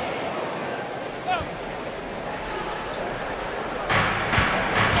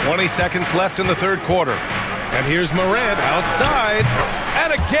 "20 seconds left in the third quarter. And here's Morant outside.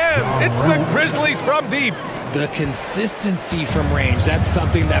 And again, it's the Grizzlies from deep. The consistency from range, that's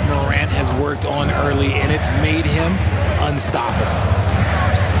something that Morant has worked on early, and it's made him unstoppable.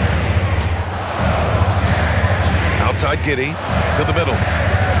 Outside Giddey to the middle.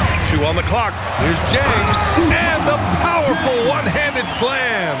 2 on the clock. Here's Jang. And the powerful one-handed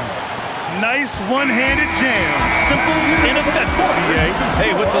slam. Nice one-handed jam. Simple and effective, BA.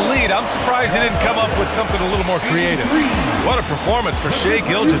 Hey, with the lead, I'm surprised he didn't come up with something a little more creative. What a performance for Shai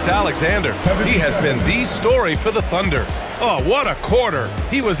Gilgeous-Alexander. He has been the story for the Thunder. Oh, what a quarter.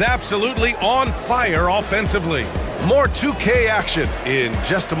 He was absolutely on fire offensively. More 2K action in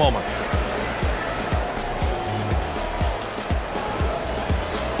just a moment.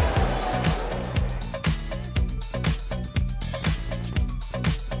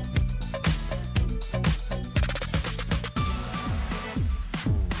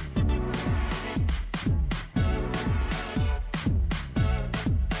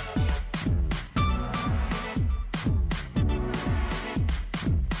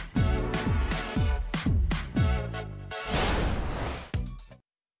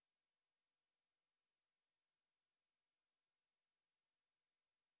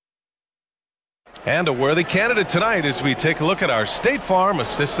 And a worthy candidate tonight as we take a look at our State Farm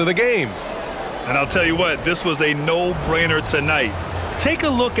assist of the game. And I'll tell you what, this was a no-brainer tonight. Take a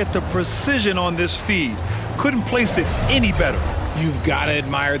look at the precision on this feed. Couldn't place it any better. You've got to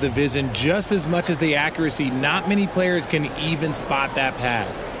admire the vision just as much as the accuracy. Not many players can even spot that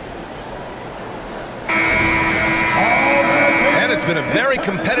pass. And it's been a very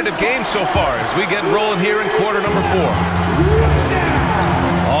competitive game so far as we get rolling here in quarter number 4.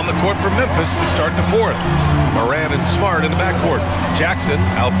 On the court for Memphis to start the 4th. Moran and Smart in the backcourt. Jackson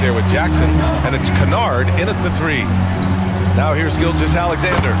out there with Jackson, and it's Kennard in at the 3. Now here's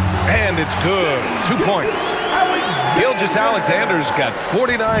Gilgeous-Alexander, and it's good. 2 points. Gilgeous-Alexander's got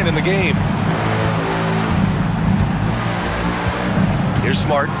 49 in the game. Here's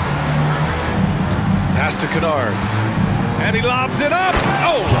Smart. Pass to Kennard. And he lobs it up.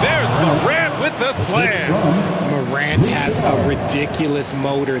 Oh, there's Morant with the slam. Morant has a ridiculous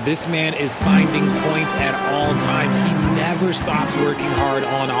motor. This man is finding points at all times. He never stops working hard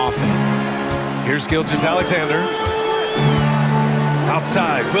on offense. Here's Gilgeous-Alexander.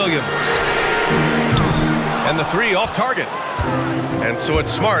 Outside, Williams. And the 3 off target. And so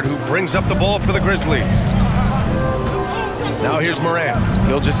it's Smart who brings up the ball for the Grizzlies. Now here's Morant.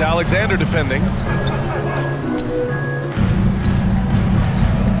 Gilgeous-Alexander defending.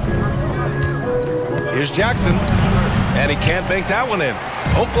 Here's Jackson, and he can't bank that one in.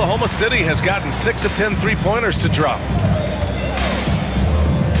 Oklahoma City has gotten 6 of 10 three-pointers to drop.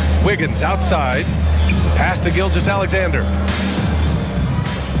 Wiggins outside. Pass to Gilgeous-Alexander.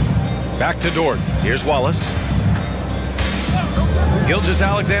 Back to Dort. Here's Wallace.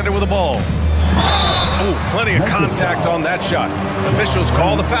 Gilgeous-Alexander with the ball. Oh, plenty of contact on that shot. Officials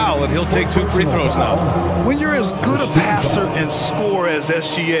call the foul, and he'll take 2 free throws now. When you're as good a passer and scorer as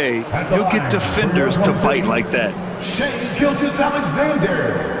SGA, you'll get defenders to bite like that. Shea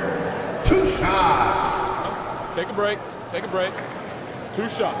Gilgeous-Alexander, 2 shots. Take a break. Take a break. 2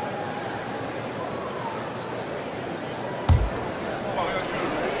 shots.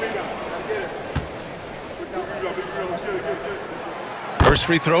 First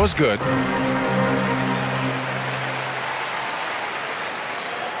free throw is good.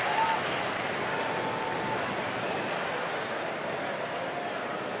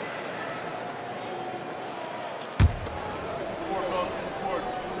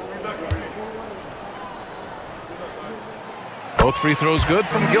 Both free throws good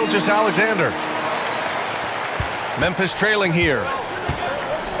from Gilgeous-Alexander. Memphis trailing here.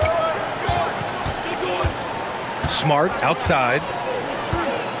 Smart outside.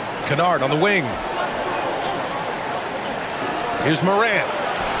 Kennard on the wing. Here's Morant.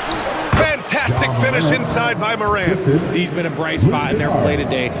 Fantastic finish inside by Morant. He's been a bright spot in their play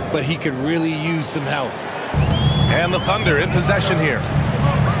today, but he could really use some help. And the Thunder in possession here.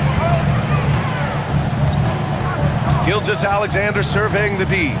 Gilgeous-Alexander surveying the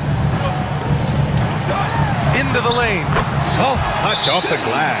D. Into the lane. Soft touch off the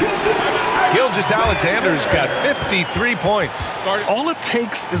glass. Gilgeous-Alexander's got 53 points. All it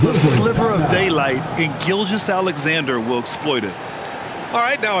takes is a sliver of daylight, and Gilgeous-Alexander will exploit it. All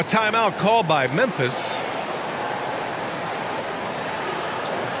right, now a timeout called by Memphis.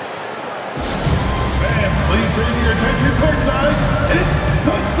 Fans, please bring your attention courtside. It's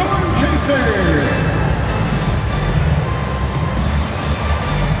the Storm Chasers.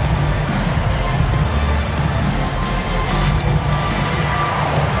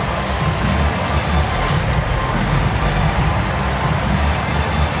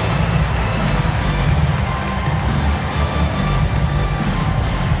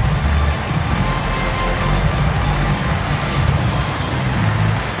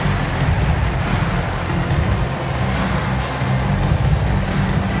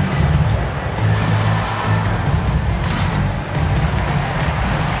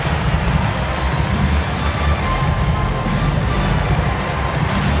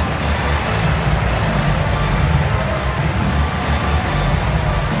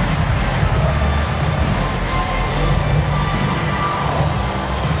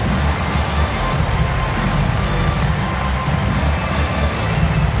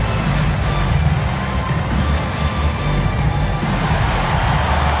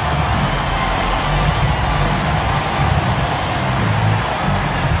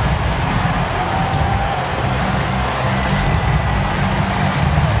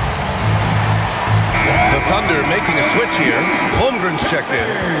 Thunder making a switch here. Holmgren's checked in.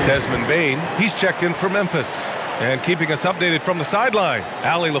 Desmond Bane, he's checked in for Memphis. And keeping us updated from the sideline,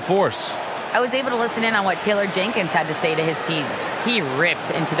 Allie LaForce. I was able to listen in on what Taylor Jenkins had to say to his team. He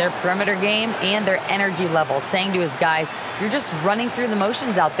ripped into their perimeter game and their energy level, saying to his guys, "You're just running through the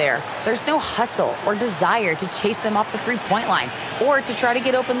motions out there. There's no hustle or desire to chase them off the three-point line or to try to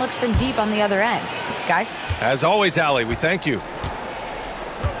get open looks from deep on the other end." Guys? As always, Allie, we thank you.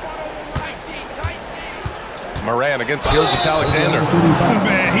 Moran against Gilgeous Alexander.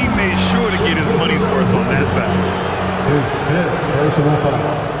 Man, he made sure to get his money's worth on that foul. His 5th personal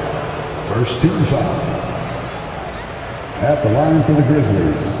foul. First team foul. At the line for the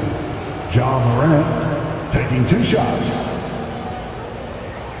Grizzlies, John Morant taking 2 shots.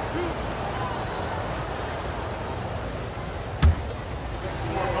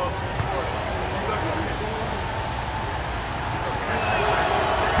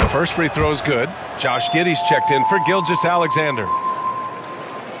 The first free throw is good. Josh Giddey's checked in for Gilgeous Alexander.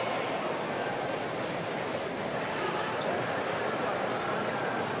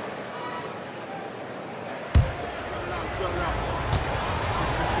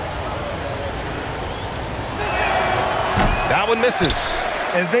 That one misses.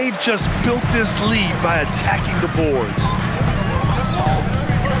 And they've just built this lead by attacking the boards.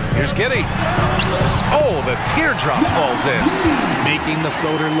 Here's Giddey. Oh, the teardrop falls in. Making the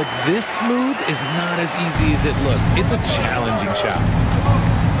floater look this smooth is not as easy as it looked. It's a challenging shot.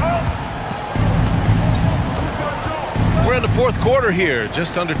 We're in the 4th quarter here.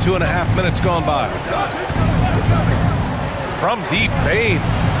 Just under 2.5 minutes gone by. From deep, Bane.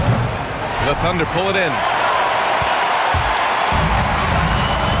 The Thunder pull it in.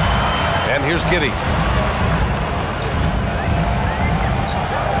 And here's Giddey.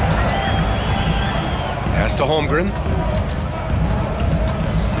 Pass to Holmgren.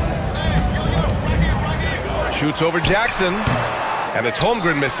 Shoots over Jackson. And it's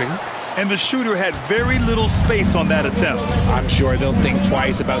Holmgren missing. And the shooter had very little space on that attempt. I'm sure they'll think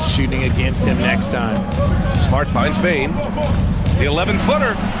twice about shooting against him next time. Smart finds Bane. The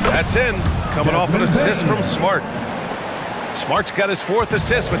 11-footer. That's in. Coming off an assist from Smart. Smart's got his 4th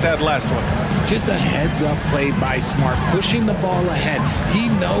assist with that last one. Just a heads-up play by Smart, pushing the ball ahead. He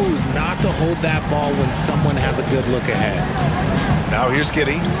knows not to hold that ball when someone has a good look ahead. Now here's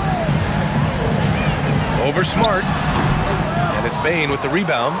Giddey. Over Smart. And it's Bane with the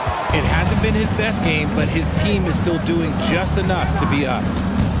rebound. It hasn't been his best game, but his team is still doing just enough to be up.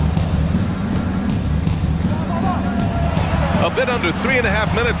 A bit under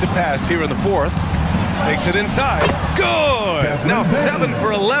 3.5 minutes have passed here in the 4th. Takes it inside. Good! Now 7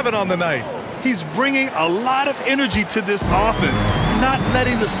 for 11 on the night. He's bringing a lot of energy to this offense, not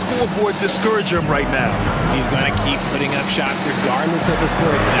letting the scoreboard discourage him right now. He's going to keep putting up shots regardless of the score.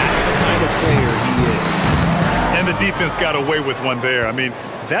 That's the kind of player he is. And the defense got away with one there. I mean,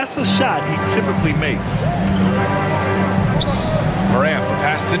 that's a shot he typically makes. Morant, the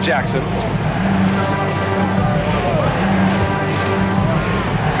pass to Jackson.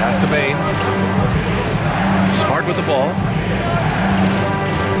 Pass to Bane. Smart with the ball.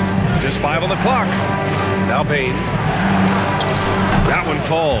 Just 5 on the clock. Now Bane. That one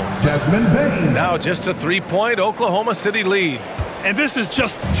falls. Desmond Bane. Now just a 3-point Oklahoma City lead. And this is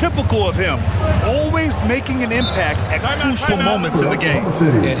just typical of him, always making an impact at crucial moments in the game.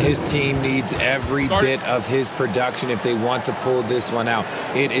 And his team needs every bit of his production if they want to pull this one out.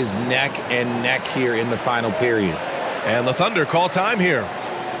 It is neck and neck here in the final period. And the Thunder call time here.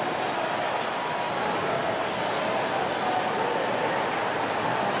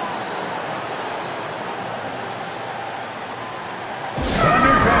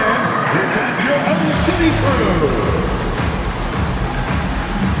 Thunder fans, here comes your Oklahoma City crew.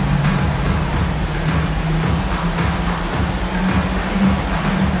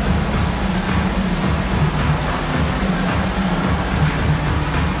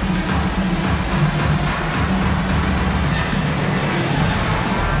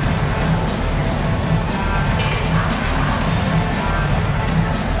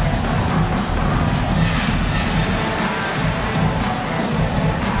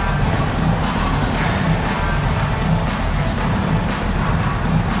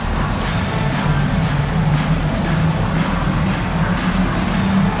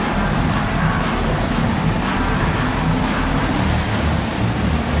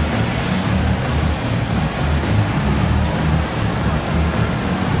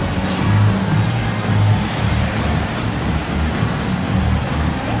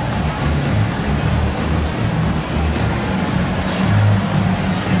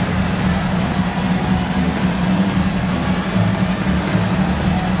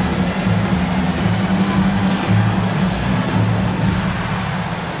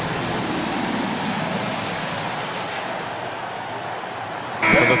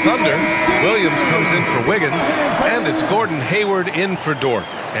 Thunder, Williams comes in for Wiggins, and it's Gordon Hayward in for Dort.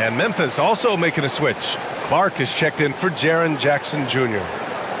 And Memphis also making a switch. Clark is checked in for Jaren Jackson Jr.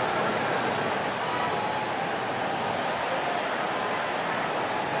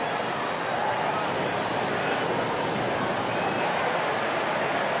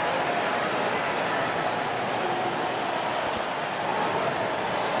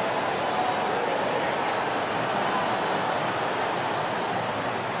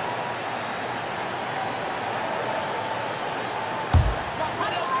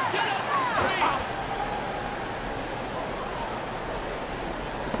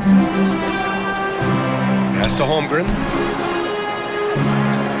 Pass to Holmgren.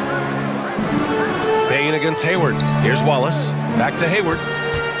 Bain against Hayward. Here's Wallace. Back to Hayward.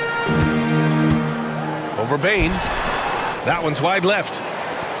 Over Bain. That one's wide left.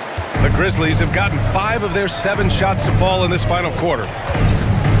 The Grizzlies have gotten 5 of their 7 shots to fall in this final quarter.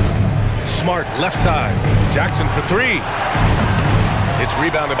 Smart left side. Jackson for 3. It's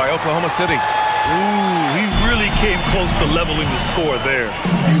rebounded by Oklahoma City. Ooh, he really came close to leveling the score there.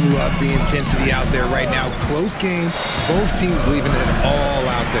 You love the intensity out there right now. Close game. Both teams leaving it all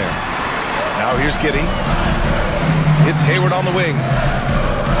out there. Now here's Giddey. It's Hayward on the wing.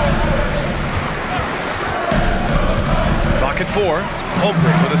 Clock at 4.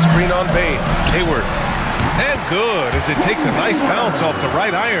 Holmgren with a screen on Bain. Hayward. And good as it takes a nice bounce off the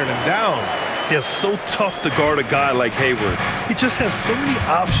right iron and down. It's so tough to guard a guy like Hayward. He just has so many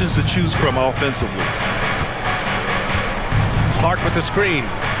options to choose from offensively. Clark with the screen.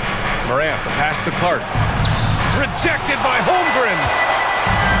 Morant, the pass to Clark. Rejected by Holmgren.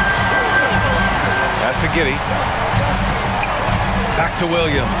 Pass to Giddey. Back to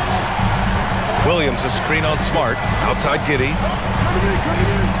Williams. Williams, a screen on Smart. Outside Giddey.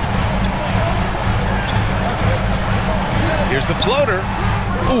 Here's the floater.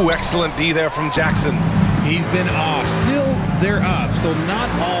 Ooh, excellent D there from Jackson. He's been off. Still, they're up, so not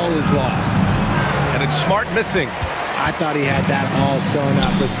all is lost. And it's Smart missing. I thought he had that all sewn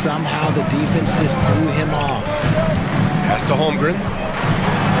up, but somehow the defense just threw him off. Pass to Holmgren.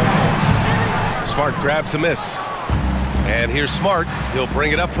 Smart grabs a miss. And here's Smart. He'll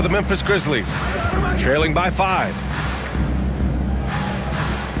bring it up for the Memphis Grizzlies. Trailing by 5.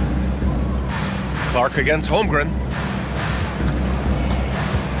 Clark against Holmgren.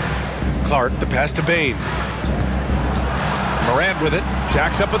 Clark, the pass to Bain. Morant with it.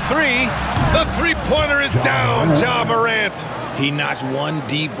 Jacks up a 3. The three-pointer is down. Ja Morant. He notched one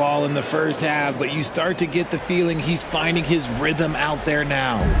deep ball in the first half, but you start to get the feeling he's finding his rhythm out there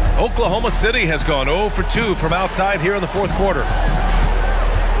now. Oklahoma City has gone 0 for 2 from outside here in the fourth quarter.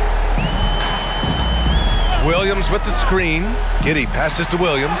 Williams with the screen. Giddey passes to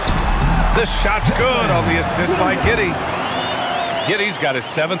Williams. The shot's good on the assist by Giddey. Giddey's got his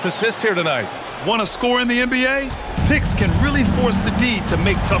 7th assist here tonight. Want to score in the NBA? Picks can really force the D to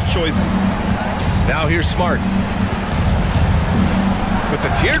make tough choices. Now here's Smart. With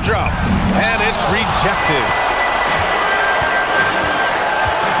the teardrop. And it's rejected.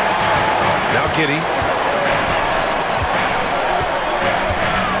 Now Giddey.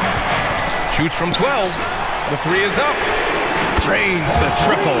 Shoots from 12. The 3 is up. Drains the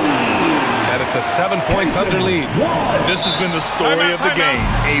triple. And it's a 7-point Thunder lead. This has been the story of the game.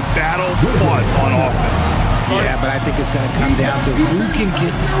 A battle fought on offense. Yeah, but I think it's going to come down to who can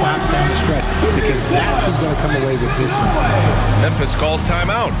get the stops down the stretch, because that's who's going to come away with this one. Memphis calls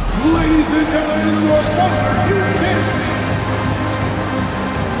timeout. Ladies and gentlemen,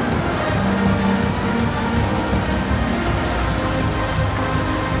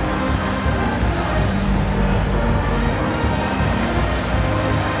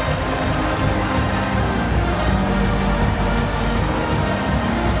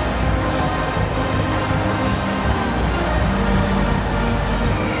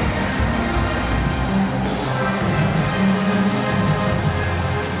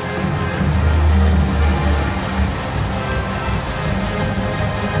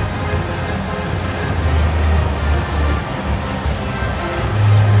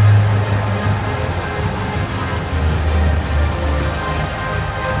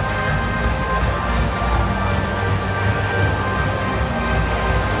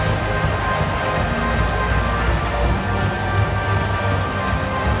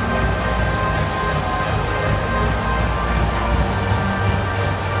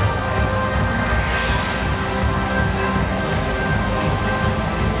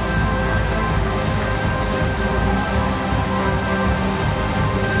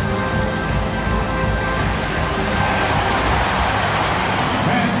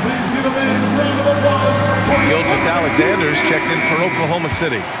 Alexander's checked in for Oklahoma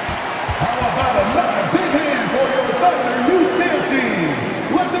City. How about another big hand for your Thunder Youth Dance Team?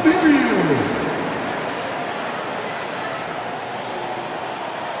 Let them hear you.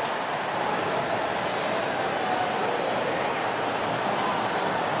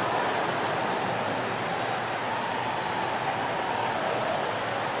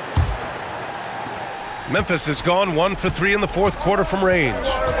 Memphis has gone 1 for 3 in the fourth quarter from range.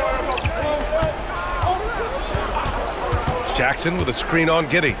 Jackson with a screen on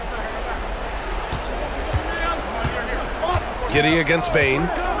Giddey. Giddey against Bain.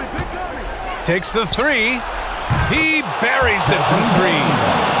 Takes the three. He buries it from 3.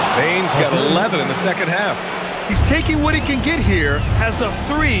 Bain's got 11 in the second half. He's taking what he can get here, has a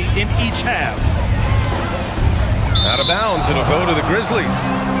 3 in each half. Out of bounds, it'll go to the Grizzlies.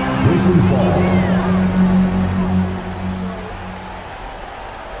 Grizzlies ball.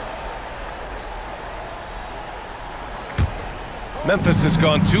 Memphis has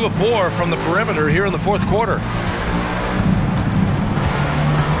gone 2 of 4 from the perimeter here in the fourth quarter.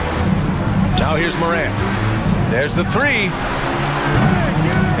 Now here's Morant. There's the 3.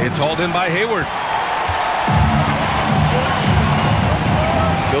 It's hauled in by Hayward.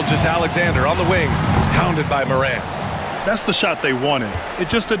 Gilgeous-Alexander on the wing, hounded by Morant. That's the shot they wanted. It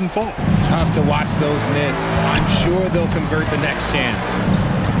just didn't fall. Tough to watch those miss. I'm sure they'll convert the next chance.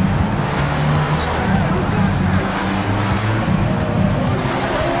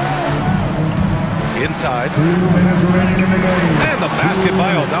 Inside. 2 minutes remaining in the game. And the basket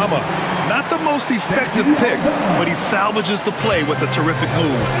by Aldama. Not the most effective pick, but he salvages the play with a terrific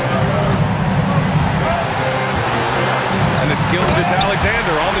move. And it's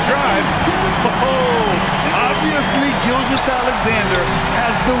Gilgeous-Alexander on the drive. Oh, obviously Gilgeous-Alexander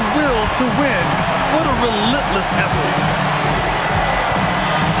has the will to win. What a relentless effort.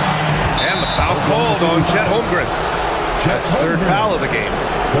 And the foul called on Chet Holmgren. That's his 3rd foul of the game.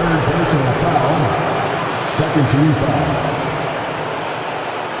 3rd personal foul. 2nd team foul.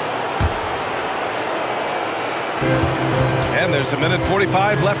 And there's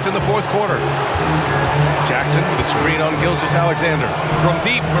 1:45 left in the fourth quarter. Jackson with a screen on Gilgeous-Alexander. From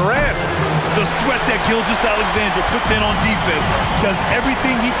deep, Morant. The sweat that Gilgeous-Alexander puts in on defense does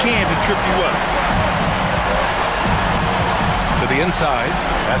everything he can to trip you up. To the inside.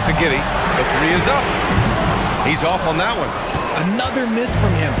 Pass to Giddey. The 3 is up. He's off on that one. Another miss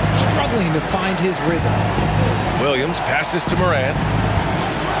from him, struggling to find his rhythm. Williams passes to Morant.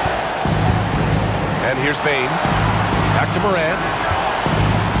 And here's Bain. Back to Morant.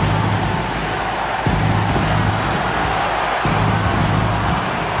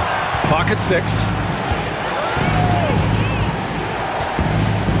 Clock at 6.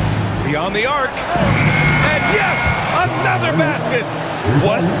 Beyond the arc. And yes, another basket.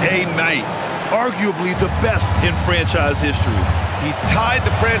 What a night. Arguably the best in franchise history. He's tied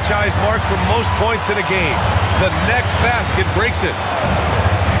the franchise mark for most points in a game. The next basket breaks it.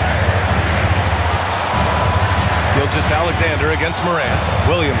 Gilgeous-Alexander against Morant.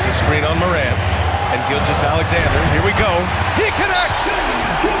 Williams a screen on Morant. And Gilgeous-Alexander, here we go. He connects!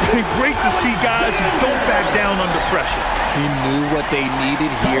 Great to see guys who don't back down under pressure. He knew what they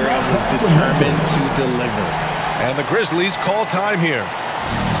needed here and was determined to deliver. And the Grizzlies call time here.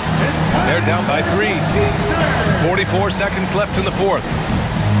 They're down by 3. 44 seconds left in the fourth.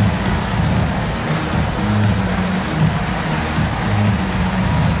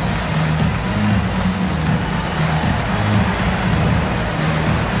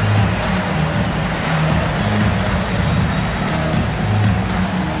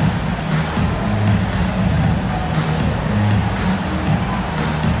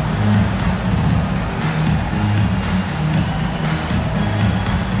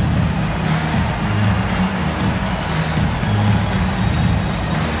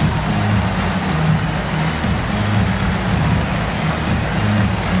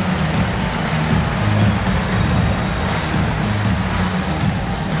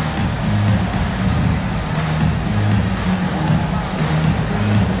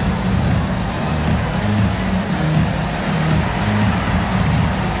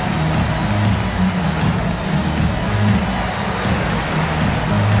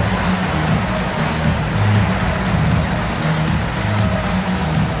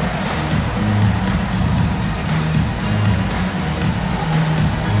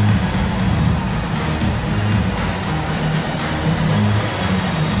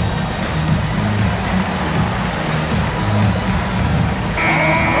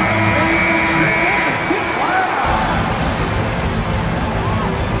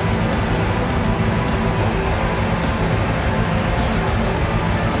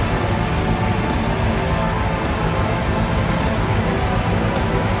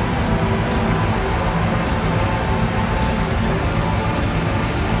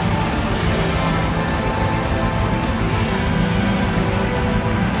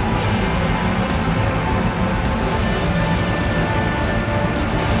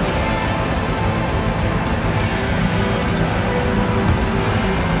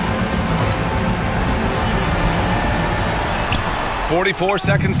 44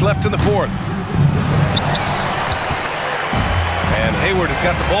 seconds left in the fourth. And Hayward has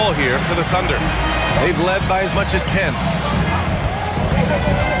got the ball here for the Thunder. They've led by as much as 10.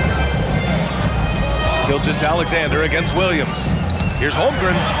 Gilgeous-Alexander against Williams. Here's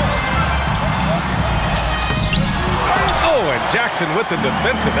Holmgren. Oh, and Jackson with the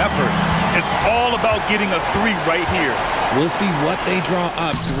defensive effort. It's all about getting a three right here. We'll see what they draw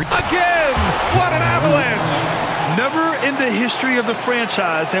up. Again! What an avalanche! Never in the history of the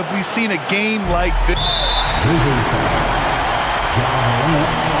franchise have we seen a game like this. Grizzlies foul. John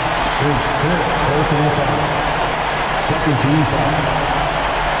Morant, his fifth personal foul. Second team foul.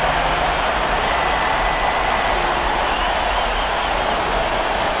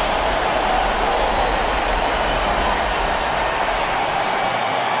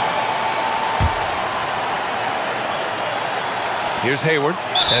 Here's Hayward,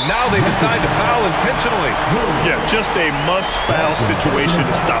 and now they decide to foul intentionally. Yeah, just a must-foul situation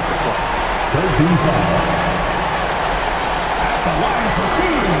to stop the clock. 13 foul. At the line for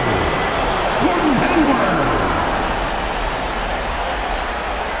two, Gordon Hayward.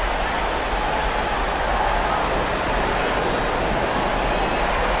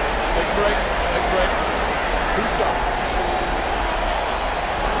 Take a break. Take a break. 2 shots.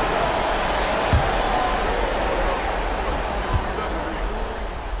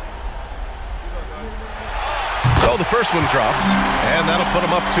 So the first one drops, and that'll put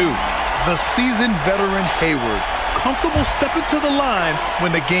him up 2. The seasoned veteran Hayward, comfortable stepping to the line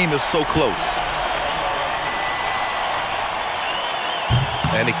when the game is so close.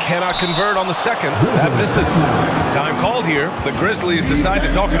 And he cannot convert on the second. That misses. Time called here. The Grizzlies decide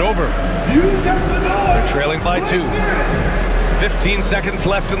to talk it over. They're trailing by 2. 15 seconds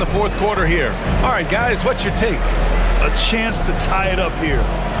left in the fourth quarter here. All right, guys, what's your take? A chance to tie it up here.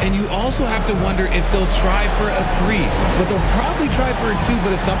 And you also have to wonder if they'll try for a 3. But they'll probably try for a 2.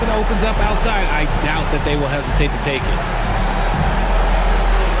 But if something opens up outside, I doubt that they will hesitate to take it.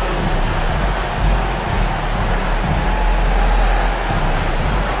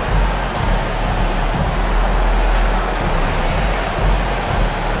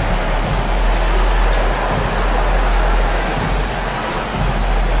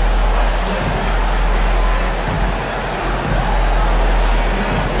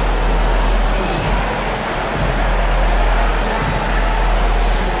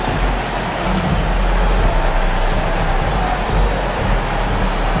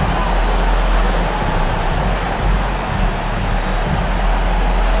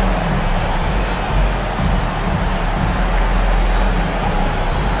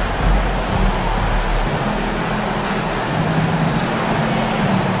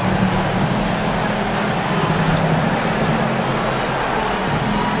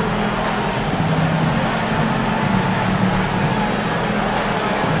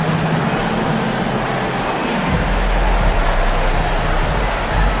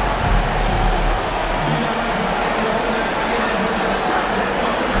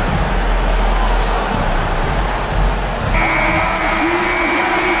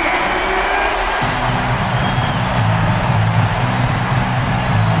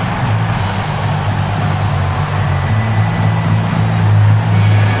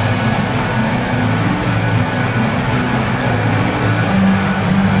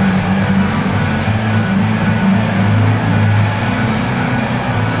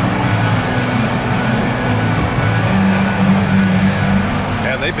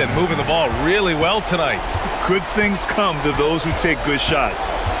 They've been moving the ball really well tonight. Good things come to those who take good shots.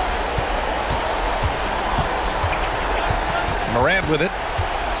 Morant with it.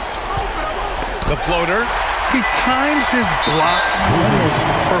 The floater. He times his blocks almost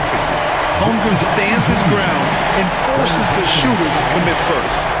perfect. Holmgren stands his ground and forces the shooter to commit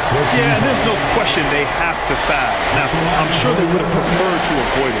first. Yeah, and there's no question they have to foul. Now, I'm sure they would have preferred to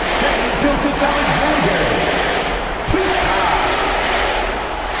avoid it.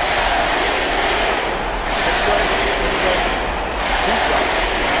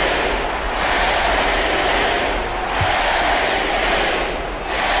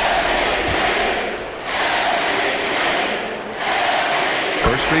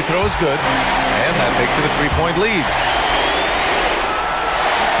 First free throw is good, and that makes it a 3-point lead.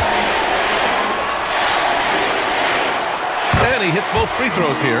 And he hits both free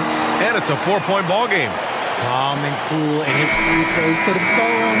throws here, and it's a 4-point ball game. Calm and cool, and his free throws put a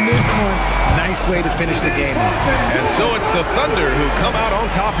bow on this one. Nice way to finish the game off. And so it's the Thunder who come out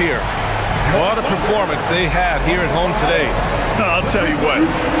on top here. What a performance they had here at home today. I'll tell you what,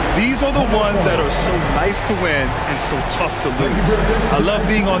 these are the ones that are so nice to win and so tough to lose. I love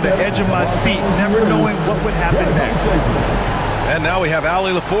being on the edge of my seat, never knowing what would happen next. And now we have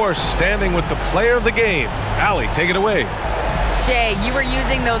Allie LaForce standing with the player of the game. Allie, take it away. Shea, you were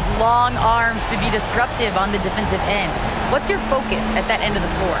using those long arms to be disruptive on the defensive end. What's your focus at that end of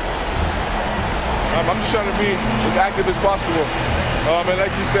the floor? I'm just trying to be as active as possible. And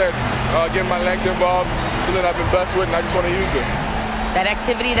like you said, getting my length involved, something I've been blessed with, and I just want to use it. That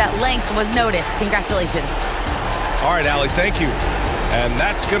activity, that length was noticed. Congratulations. All right, Allie, thank you. And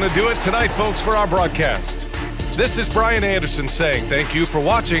that's going to do it tonight, folks, for our broadcast. This is Brian Anderson saying thank you for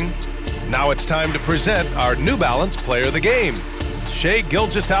watching. Now it's time to present our New Balance Player of the Game, Shea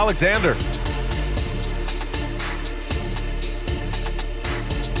Gilgeous-Alexander.